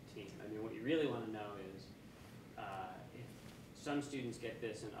the team. I mean, what you really want to know is if some students get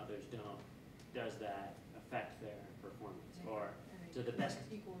this and others don't, does that affect their performance? Or do the best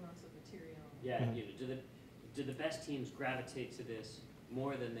equal amounts of material? Yeah, Mhm. you know, do the best teams gravitate to this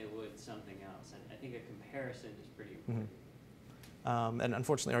more than they would something else? And I think a comparison is pretty important. And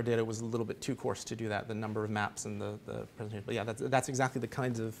unfortunately, our data was a little bit too coarse to do that, the number of maps and the presentation. But yeah, that's exactly the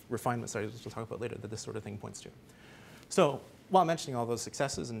kinds of refinements that I will talk about later that this sort of thing points to. So while mentioning all those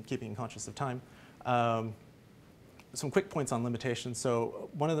successes and keeping conscious of time, some quick points on limitations. So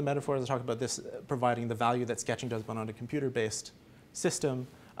one of the metaphors I talk about this providing the value that sketching does but on a computer-based system.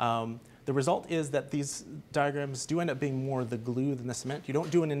 The result is that these diagrams do end up being more the glue than the cement. You don't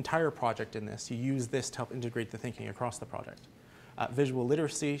do an entire project in this. You use this to help integrate the thinking across the project. Visual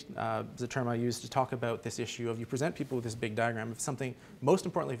literacy is a term I use to talk about this issue of you present people with this big diagram. If something, most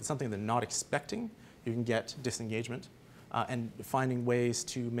importantly, if it's something they're not expecting, you can get disengagement. And finding ways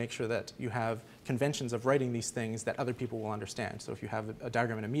to make sure that you have conventions of writing these things that other people will understand. So if you have a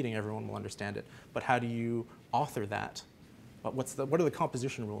diagram in a meeting, everyone will understand it. But how do you author that? But what are the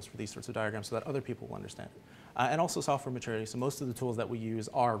composition rules for these sorts of diagrams so that other people will understand it? And also software maturity. So most of the tools that we use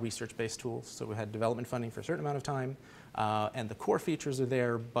are research-based tools. So we had development funding for a certain amount of time, and the core features are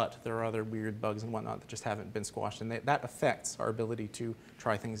there, but there are other weird bugs and whatnot that just haven't been squashed. And that affects our ability to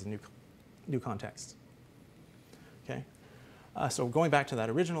try things in new contexts. Okay. So going back to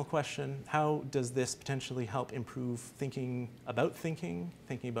that original question, how does this potentially help improve thinking about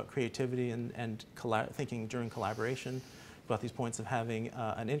creativity and thinking during collaboration? About these points of having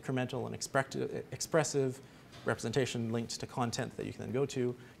an incremental and expressive representation linked to content that you can then go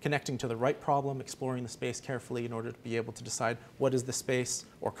to, connecting to the right problem, exploring the space carefully in order to be able to decide what is the space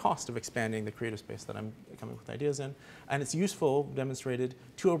or cost of expanding the creative space that I'm coming with ideas in. And it's useful, demonstrated,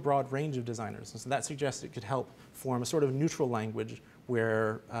 to a broad range of designers. And so that suggests it could help form a sort of neutral language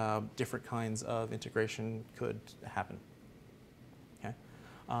where different kinds of integration could happen. Okay?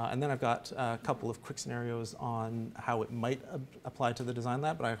 And then I've got a couple of quick scenarios on how it might apply to the design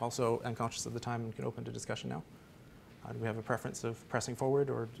lab, but I also am conscious of the time and can open to discussion now. Do we have a preference of pressing forward,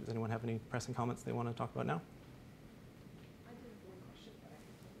 or does anyone have any pressing comments they want to talk about now? I did have one question, but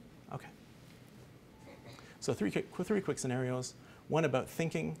I can. Okay. So three quick scenarios. One about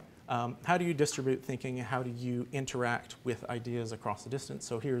thinking. How do you distribute thinking? How do you interact with ideas across the distance?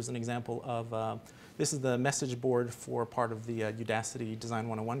 So here's an example of, this is the message board for part of the Udacity Design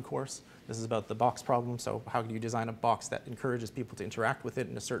 101 course. This is about the box problem. So how do you design a box that encourages people to interact with it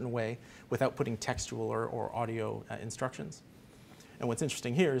in a certain way without putting textual or audio instructions? And what's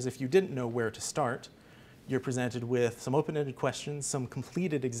interesting here is if you didn't know where to start, you're presented with some open-ended questions, some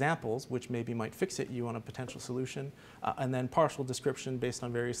completed examples, which maybe might fixate you on a potential solution, and then partial description based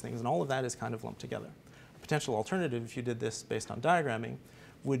on various things, and all of that is kind of lumped together. A potential alternative, if you did this based on diagramming,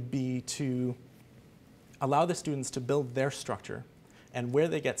 would be to allow the students to build their structure, and where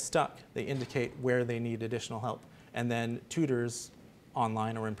they get stuck, they indicate where they need additional help. And then tutors,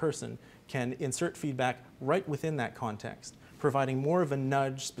 online or in person, can insert feedback right within that context, providing more of a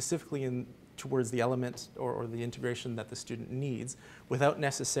nudge specifically towards the element or the integration that the student needs without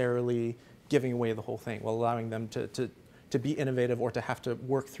necessarily giving away the whole thing, while allowing them to be innovative or to have to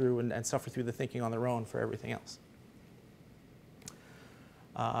work through and suffer through the thinking on their own for everything else.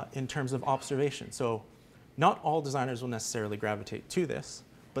 In terms of observation, so Not all designers will necessarily gravitate to this,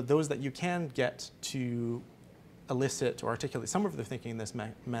 but those that you can get to elicit or articulate some of their thinking in this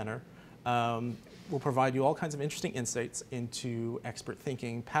manner will provide you all kinds of interesting insights into expert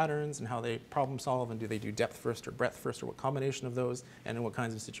thinking patterns and how they problem solve, and do they do depth first or breadth first, or what combination of those, and in what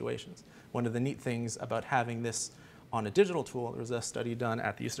kinds of situations. One of the neat things about having this on a digital tool, there was a study done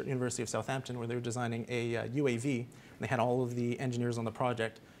at the University of Southampton where they were designing a UAV, and they had all of the engineers on the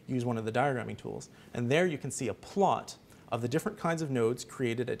project use one of the diagramming tools. And there you can see a plot of the different kinds of nodes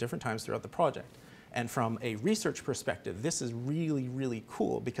created at different times throughout the project. And from a research perspective, this is really, really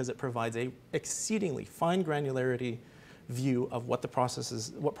cool because it provides a exceedingly fine granularity view of what process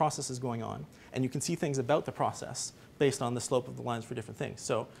is going on. And you can see things about the process based on the slope of the lines for different things.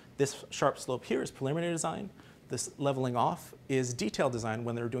 So this sharp slope here is preliminary design. This leveling off is detailed design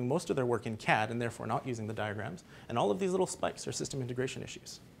when they're doing most of their work in CAD and therefore not using the diagrams. And all of these little spikes are system integration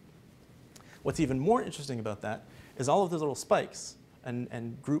issues. What's even more interesting about that is all of those little spikes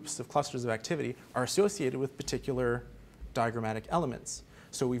and groups of clusters of activity are associated with particular diagrammatic elements.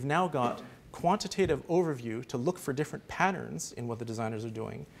 So we've now got quantitative overview to look for different patterns in what the designers are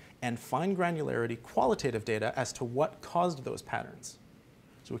doing, and fine granularity qualitative data as to what caused those patterns.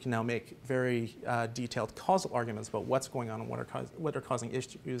 So we can now make very detailed causal arguments about what's going on and what are causing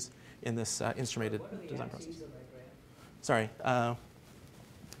issues in this instrumented design process. Sorry.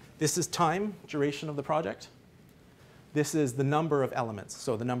 This is time, duration of the project. This is the number of elements,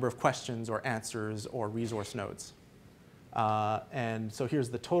 so the number of questions or answers or resource nodes. And so here's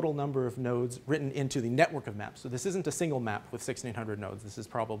the total number of nodes written into the network of maps. So this isn't a single map with 1,600 nodes. This is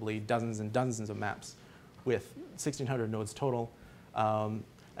probably dozens and dozens of maps with 1,600 nodes total.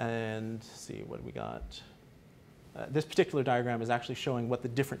 And let's see, what do we got? This particular diagram is actually showing what the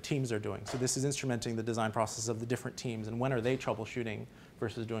different teams are doing. So this is instrumenting the design process of the different teams and when are they troubleshooting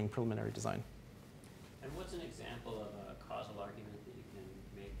versus doing preliminary design. And what's an example of a causal argument that you can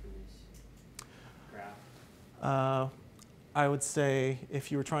make from this graph? I would say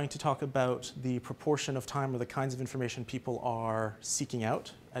if you were trying to talk about the proportion of time or the kinds of information people are seeking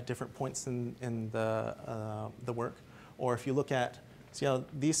out at different points in the work, or if you look at, see how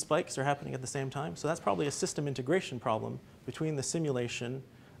these spikes are happening at the same time? So that's probably a system integration problem between the simulation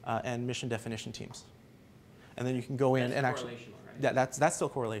and mission definition teams. And then you can go in and actually, yeah, that's still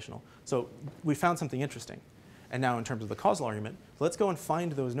correlational. So we found something interesting. And now in terms of the causal argument, let's go and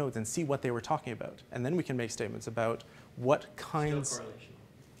find those nodes and see what they were talking about. And then we can make statements about what kinds. Still correlational.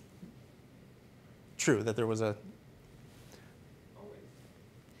 True, that there was a.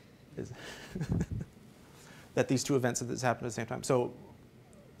 Always. That these two events that happened at the same time. So.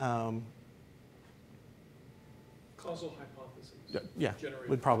 Causal hypotheses. Yeah,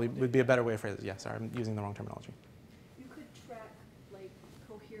 would be a better way of phrasing it. Yeah, sorry, I'm using the wrong terminology. You could track like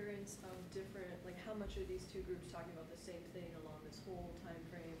coherence of different, like how much are these two groups talking about the same thing along this whole time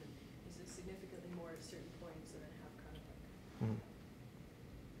frame, and is it significantly more at certain points, and then have kind of like.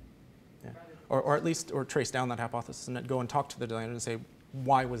 Yeah. Or at least trace down that hypothesis and then go and talk to the designer and say,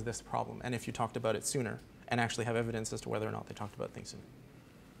 why was this a problem? And if you talked about it sooner, and actually have evidence as to whether or not they talked about things sooner.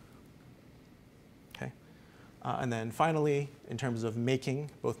 Okay. And then finally, in terms of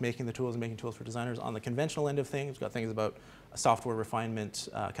both making the tools and making tools for designers, on the conventional end of things, we've got things about software refinement,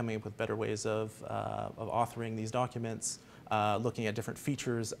 coming up with better ways of authoring these documents, looking at different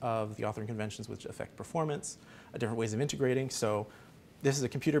features of the authoring conventions which affect performance, different ways of integrating. So this is a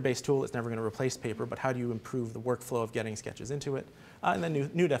computer-based tool. It's never going to replace paper, but how do you improve the workflow of getting sketches into it? And then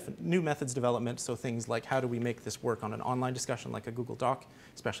new methods development, so things like how do we make this work on an online discussion like a Google Doc,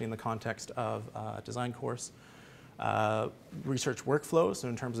 especially in the context of a design course. Research workflows, so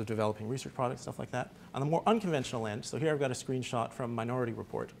in terms of developing research products, stuff like that. On the more unconventional end, so here I've got a screenshot from Minority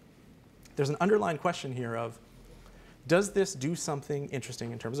Report. There's an underlying question here of, does this do something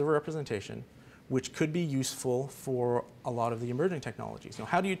interesting in terms of a representation which could be useful for a lot of the emerging technologies? You know,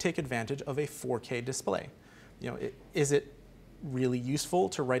 how do you take advantage of a 4K display? You know, is it really useful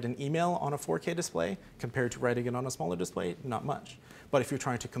to write an email on a 4K display compared to writing it on a smaller display? Not much. But if you're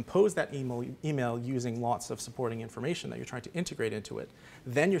trying to compose that email using lots of supporting information that you're trying to integrate into it,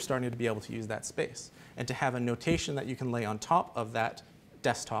 then you're starting to be able to use that space. And to have a notation that you can lay on top of that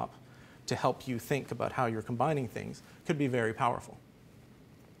desktop to help you think about how you're combining things could be very powerful.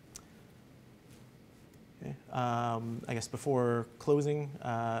 Okay. I guess before closing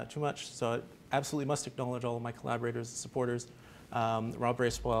too much, so I absolutely must acknowledge all of my collaborators and supporters. Rob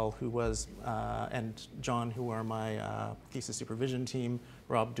Bracewell, who was, and John, who are my thesis supervision team.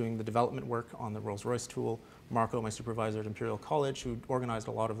 Rob doing the development work on the Rolls-Royce tool. Marco, my supervisor at Imperial College, who organized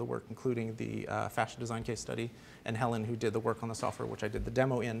a lot of the work, including the fashion design case study, and Helen, who did the work on the software, which I did the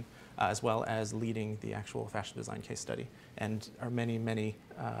demo in, as well as leading the actual fashion design case study, and our many, many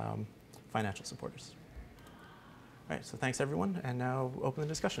financial supporters. All right, so thanks everyone, and now open the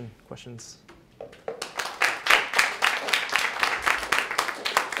discussion. Questions? I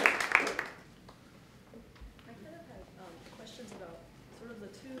kind of have questions about sort of the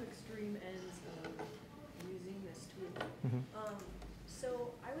two extreme ends of using this tool. Mm-hmm.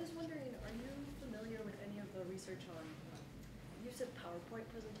 So I was wondering, are you familiar with any of the research on use of PowerPoint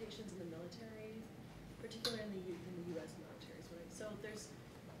presentations in the military, particularly in the U.S. military?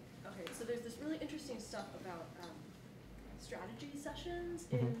 So there's this really interesting stuff about strategy sessions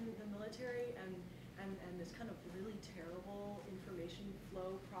in the military and this kind of really terrible information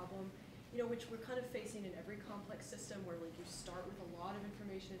flow problem, which we're kind of facing in every complex system where like you start with a lot of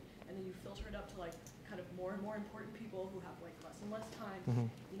information and then you filter it up to like kind of more and more important people who have like less and less time,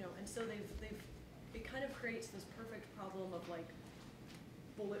 and so it kind of creates this perfect problem of like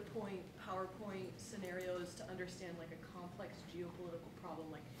bullet point PowerPoint scenarios to understand like a complex geopolitical problem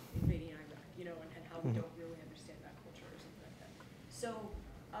like invading Iraq, and how we don't really understand that culture or something like that. So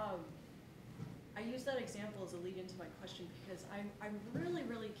I use that example as a lead into my question because I'm really,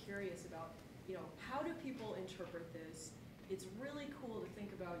 really curious about, how do people interpret this? It's really cool to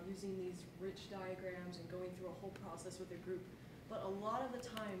think about using these rich diagrams and going through a whole process with a group, but a lot of the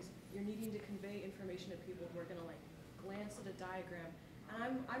times you're needing to convey information to people who are gonna like glance at a diagram.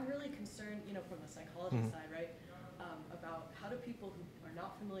 And I'm really concerned, from the psychology side, right, about how do people who are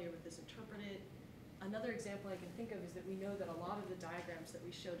not familiar with this interpret it. Another example I can think of is that we know that a lot of the diagrams that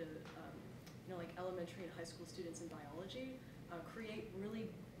we show to, like elementary and high school students in biology create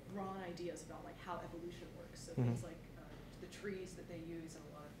really broad ideas about like how evolution works. So things like the trees that they use and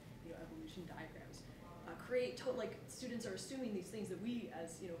a lot of evolution diagrams create like students are assuming these things that we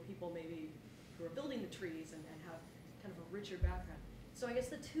as people maybe who are building the trees and have kind of a richer background. So I guess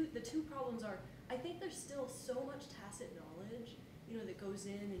the two problems are, I think there's still so much tacit knowledge, that goes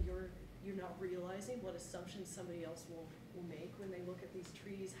in, and you're not realizing what assumptions somebody else will make when they look at these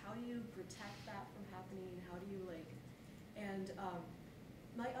trees. How do you protect that from happening? How do you and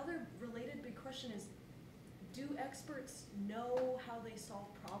my other related big question is, do experts know how they solve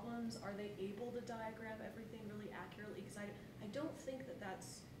problems? Are they able to diagram everything really accurately? Because I don't think that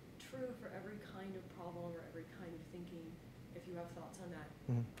that's true for every kind of problem or every kind of thinking, if you have thoughts on that.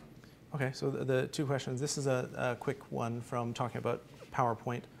 Okay, so the two questions. This is a quick one from talking about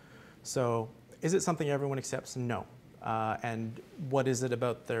PowerPoint. So is it something everyone accepts? No. And what is it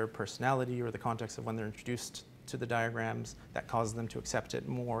about their personality or the context of when they're introduced to the diagrams that causes them to accept it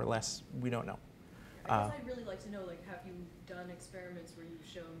more or less? We don't know. I guess I'd really like to know, have you done experiments where you've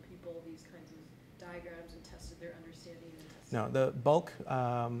shown people these kinds of diagrams and tested their understanding? No, the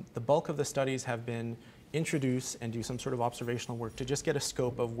bulk of the studies have been introduce and do some sort of observational work to just get a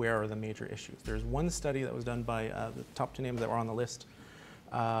scope of where are the major issues. There's one study that was done by the top two names that were on the list,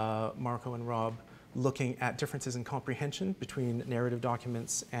 Marco and Rob, looking at differences in comprehension between narrative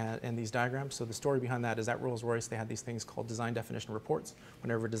documents and these diagrams. So the story behind that is at Rolls-Royce, they had these things called design definition reports.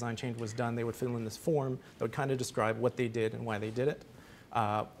 Whenever a design change was done, they would fill in this form that would kind of describe what they did and why they did it.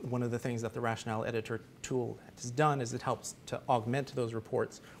 One of the things that the Rationale Editor tool has done is it helps to augment those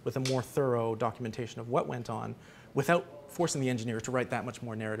reports with a more thorough documentation of what went on without forcing the engineer to write that much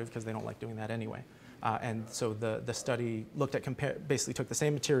more narrative, because they don't like doing that anyway. And so the study looked at, basically took the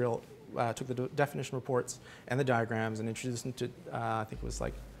same material, took the definition reports and the diagrams and introduced them to, I think it was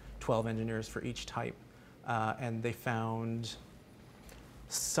like 12 engineers for each type. And they found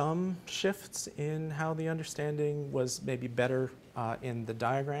some shifts in how the understanding was maybe better in the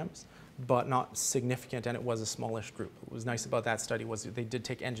diagrams, but not significant, and it was a smallish group. What was nice about that study was they did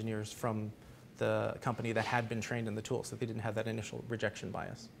take engineers from the company that had been trained in the tool, so they didn't have that initial rejection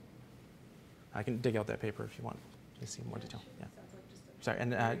bias. I can dig out that paper if you want to see more detail. Yeah. Sorry,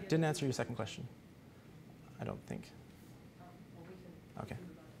 and didn't answer your second question, I don't think. Okay.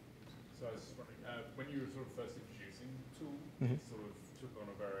 So I was just wondering, when you were sort of first introducing the tool, it sort of took on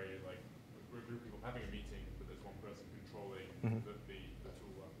a very, like, we're a group of people having a meeting, but there's one person controlling the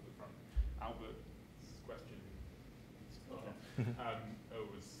tool up at the front. Albert's question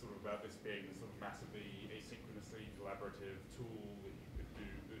was sort of about this being this sort of massively asynchronously collaborative tool that you could do,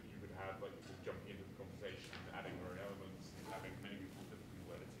 that you would have, like, just jumping into the conversation, adding your own elements, and having many people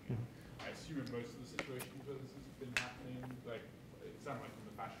editing it. I assume in most of the situations where this has been happening, like, it sounded like in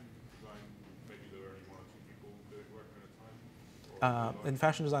the fashion design, maybe there were only one or two people working at a time? In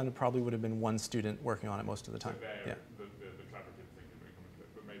fashion design, it probably would have been one student working on it most of the time. So there, yeah. the collaborative thing is very common to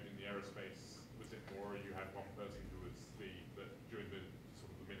it, but maybe in the aerospace, was it more you had one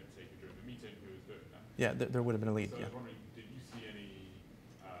Yeah, there would have been a lead, So yeah. I was wondering, did you see any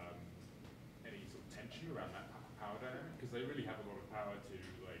sort of tension around that power dynamic? Because they really have a lot of power to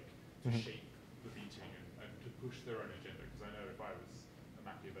shape the meeting and to push their own agenda. Because I know if I was a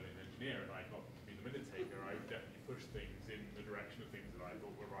Machiavellian engineer and I got to be the minute taker, I would definitely push things in the direction of things that I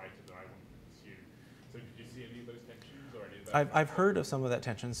thought were right and that I wanted to pursue. So did you see any of those tensions or any of that? I've heard of some of that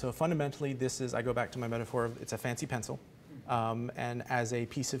tension. So fundamentally, I go back to my metaphor of it's a fancy pencil. And as a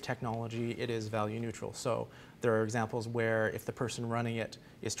piece of technology, it is value neutral. So there are examples where if the person running it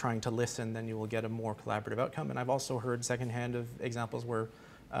is trying to listen, then you will get a more collaborative outcome. And I've also heard secondhand of examples where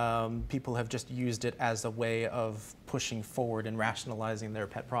people have just used it as a way of pushing forward and rationalizing their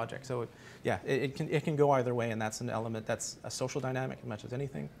pet project. So yeah, it can go either way, and that's an element that's a social dynamic as much as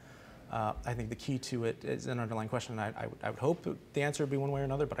anything. I think the key to it is an underlying question. I would hope the answer would be one way or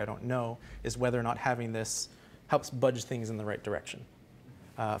another, but I don't know, is whether or not having this helps budge things in the right direction.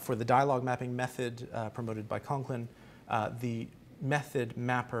 For the dialogue mapping method promoted by Conklin, the method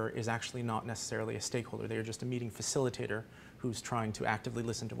mapper is actually not necessarily a stakeholder. They are just a meeting facilitator who's trying to actively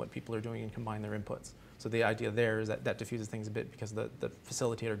listen to what people are doing and combine their inputs. So the idea there is that diffuses things a bit because the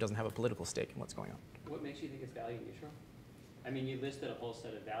facilitator doesn't have a political stake in what's going on. What makes you think it's value neutral? I mean, you listed a whole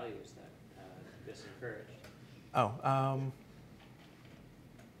set of values that this encouraged.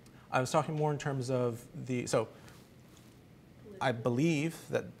 I was talking more in terms of so I believe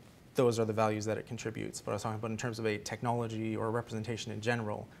that those are the values that it contributes, but I was talking about in terms of a technology or a representation in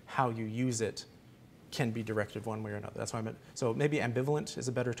general, how you use it can be directed one way or another. That's why I meant, so maybe ambivalent is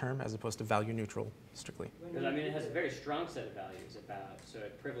a better term as opposed to value neutral, strictly. Because I mean, it has a very strong set of values so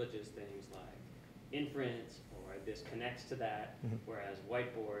it privileges things like inference, or this connects to that, whereas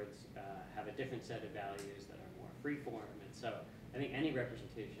whiteboards have a different set of values that are more freeform, and so I think any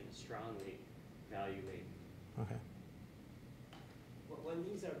representation is strongly value-laden. Okay. When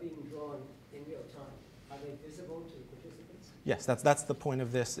these are being drawn in real time, are they visible to the participants? Yes, that's the point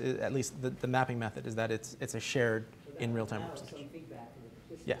of this, at least the mapping method, is that it's a shared in real-time representation. Some feedback from the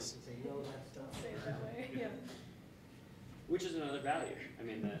participants. Yes. And say, no, that's not. Say it that way, yeah. Which is another value. I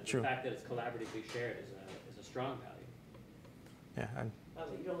mean, the True. fact that it's collaboratively shared is a strong value. Yeah, Well,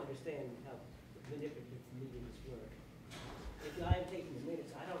 you don't understand how manipulative meetings work. If I am taking the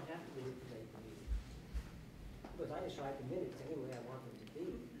minutes, I don't have to manipulate the meeting. Because I just write the minutes any way I want them to be.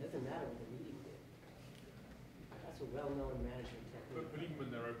 It doesn't matter what the meeting did. That's a well-known management technique. But even when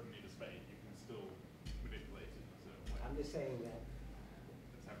they're openly displayed, you can still manipulate it in a certain way. I'm just saying that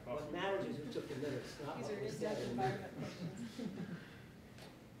That's how what possible. matters is who took the minutes, not These what are was said in-depth in the meeting. environment questions.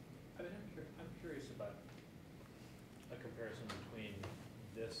 I mean, I'm curious about a comparison between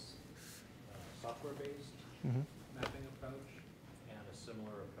this software-based mapping approach and a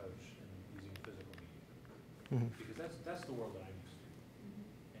similar approach in using physical media. Because that's the world that I'm used to.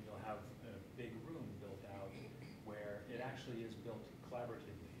 And you'll have a big room built out where it actually is built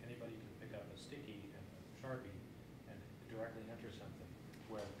collaboratively. Anybody can pick up a sticky and a Sharpie and directly enter something,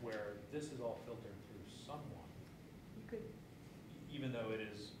 where this is all filtered through someone, You could, even though it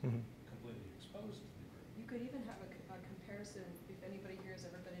is completely exposed to the group. you could even have a comparison, if anybody here has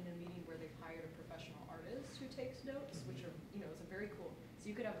ever been in a meeting where they've hired a professional artist who takes notes, which are, it's a very cool, so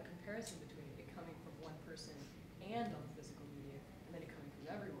you could have a comparison between it coming from one person and on physical media, and then it coming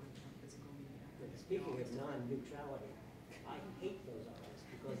from everyone on physical media. But speaking of non-neutrality, I hate those artists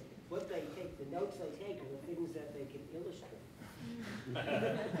because what they take, the notes they take are the things that they can illustrate.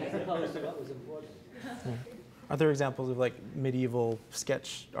 As opposed to what was important. Are there examples of like medieval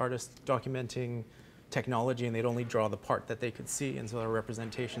sketch artists documenting technology and they'd only draw the part that they could see, and so our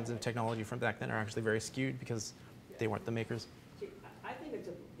representations of technology from back then are actually very skewed because they weren't the makers? See, I think it's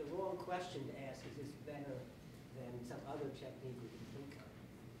the wrong question to ask, is this better than some other technique we can think of?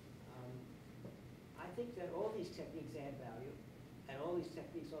 I think that all these techniques add value, and all these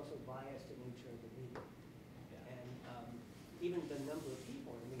techniques also bias the nature of the meeting. And even the number of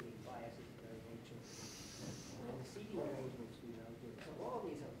people in the meeting biases the very nature of the meeting. And the seating arrangements we know do. So all of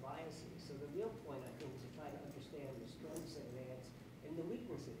these are biases. So the real point, I think, is to try to understand the strengths that it adds and the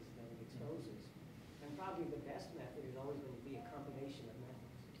weaknesses that it exposes. And probably the best method is always going to be a combination of methods.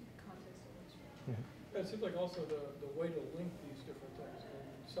 Context of It seems like also the way to link these different things.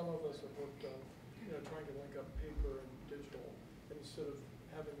 And some of us have worked on, trying to link up paper and digital, and instead of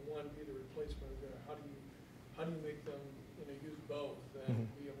having one be the replacement, how do you make them, use both and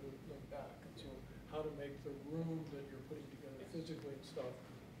be able to link back? And so how to make the room that you're putting together physically and stuff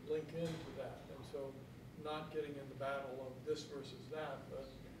link into that. And so not getting in the battle of this versus that,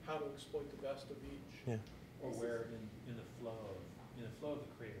 but how to exploit the best of each. Yeah. Or where in the flow of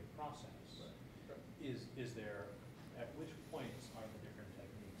the creative process, is there, at which points are the different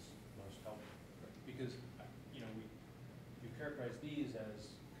techniques most helpful? Because categorize these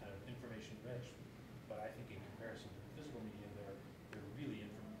as kind of information rich, but I think in comparison to physical media, they're really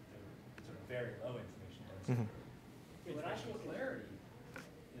they're sort of very low information density. Information clarity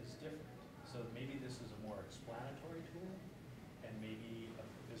is different. So maybe this is a more explanatory tool, and maybe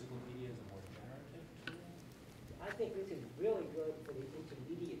physical media is a more generative tool. I think this is really good for the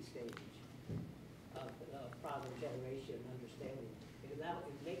intermediate stage of problem generation and understanding. It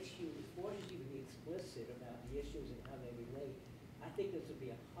makes you, it forces you to be explicit about the issues and how they relate. I think this would be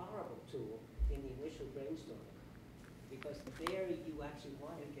a horrible tool in the initial brainstorming, because there you actually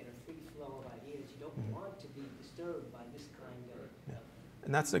want to get a free flow of ideas. You don't want to be disturbed by this kind of.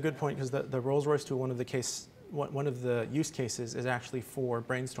 And that's a good point, because the Rolls-Royce tool, one of the use cases is actually for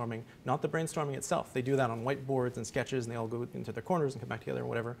brainstorming, not the brainstorming itself. They do that on whiteboards and sketches, and they all go into their corners and come back together or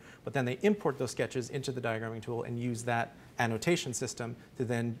whatever. But then they import those sketches into the diagramming tool and use that annotation system to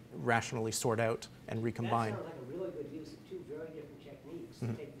then rationally sort out and recombine. That sounds like a really good use of two very different techniques to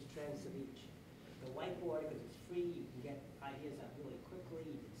take the strengths of each. The whiteboard, because it's free, you can get ideas out really quickly,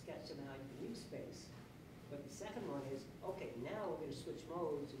 you can sketch them out, you can use space. But the second one is, okay, now we're going to switch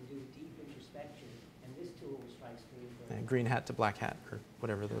modes and do deep introspection, and this tool strikes green for Green hat to black hat, or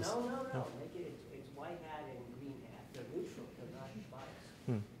whatever those. No. Make it, it's white hat and green hat. They're neutral, they're not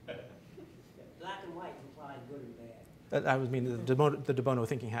biased. Black and white imply good and bad. I was meaning the De Bono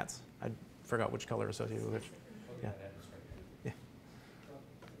thinking hats. I forgot which color associated with which. Yeah. Yeah.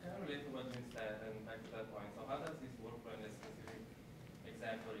 Kind of relate to what you said, and back to that point. So how does this workflow in this specific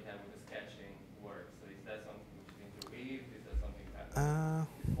example you have with the sketching work? So is that something which you interweave? Is that something that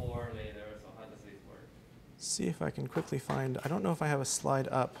before, later? So how does this work? See if I can quickly find, I don't know if I have a slide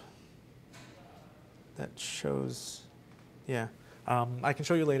up that shows, yeah. I can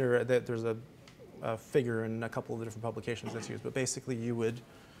show you later that there's a figure in a couple of the different publications that's used, but basically you would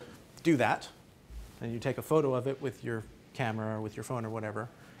do that, and you take a photo of it with your camera or with your phone or whatever,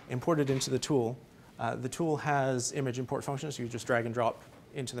 import it into the tool. The tool has image import functions, so you just drag and drop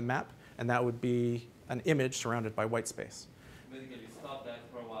into the map, and that would be an image surrounded by white space. Basically, you stop that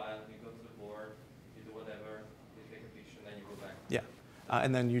for a while, you go to the board, you do whatever, you take a picture, and then you go back. Yeah,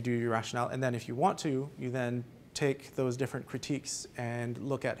 and then you do your rationale, and then if you want to, you then take those different critiques and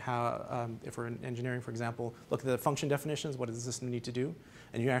look at how, if we're in engineering, for example, look at the function definitions, what does the system need to do,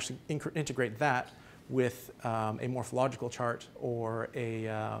 and you actually integrate that with a morphological chart or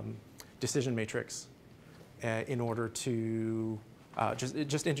a decision matrix in order to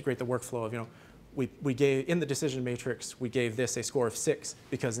just integrate the workflow of, we gave, in the decision matrix, we gave this a score of 6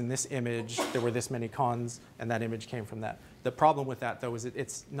 because in this image there were this many cons and that image came from that. The problem with that, though, is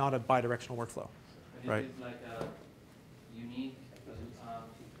it's not a bidirectional workflow. But right. It is like a unique,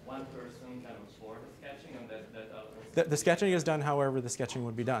 one person kind of for the sketching, and that the sketching is done however the sketching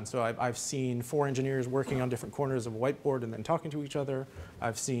would be done. So I've seen 4 engineers working on different corners of a whiteboard and then talking to each other.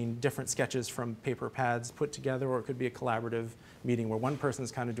 I've seen different sketches from paper pads put together, or it could be a collaborative meeting where one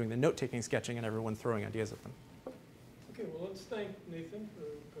person's kind of doing the note-taking sketching and everyone throwing ideas at them. Okay, well, let's thank Nathan for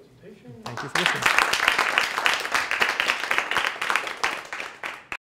the presentation. Thank you for listening.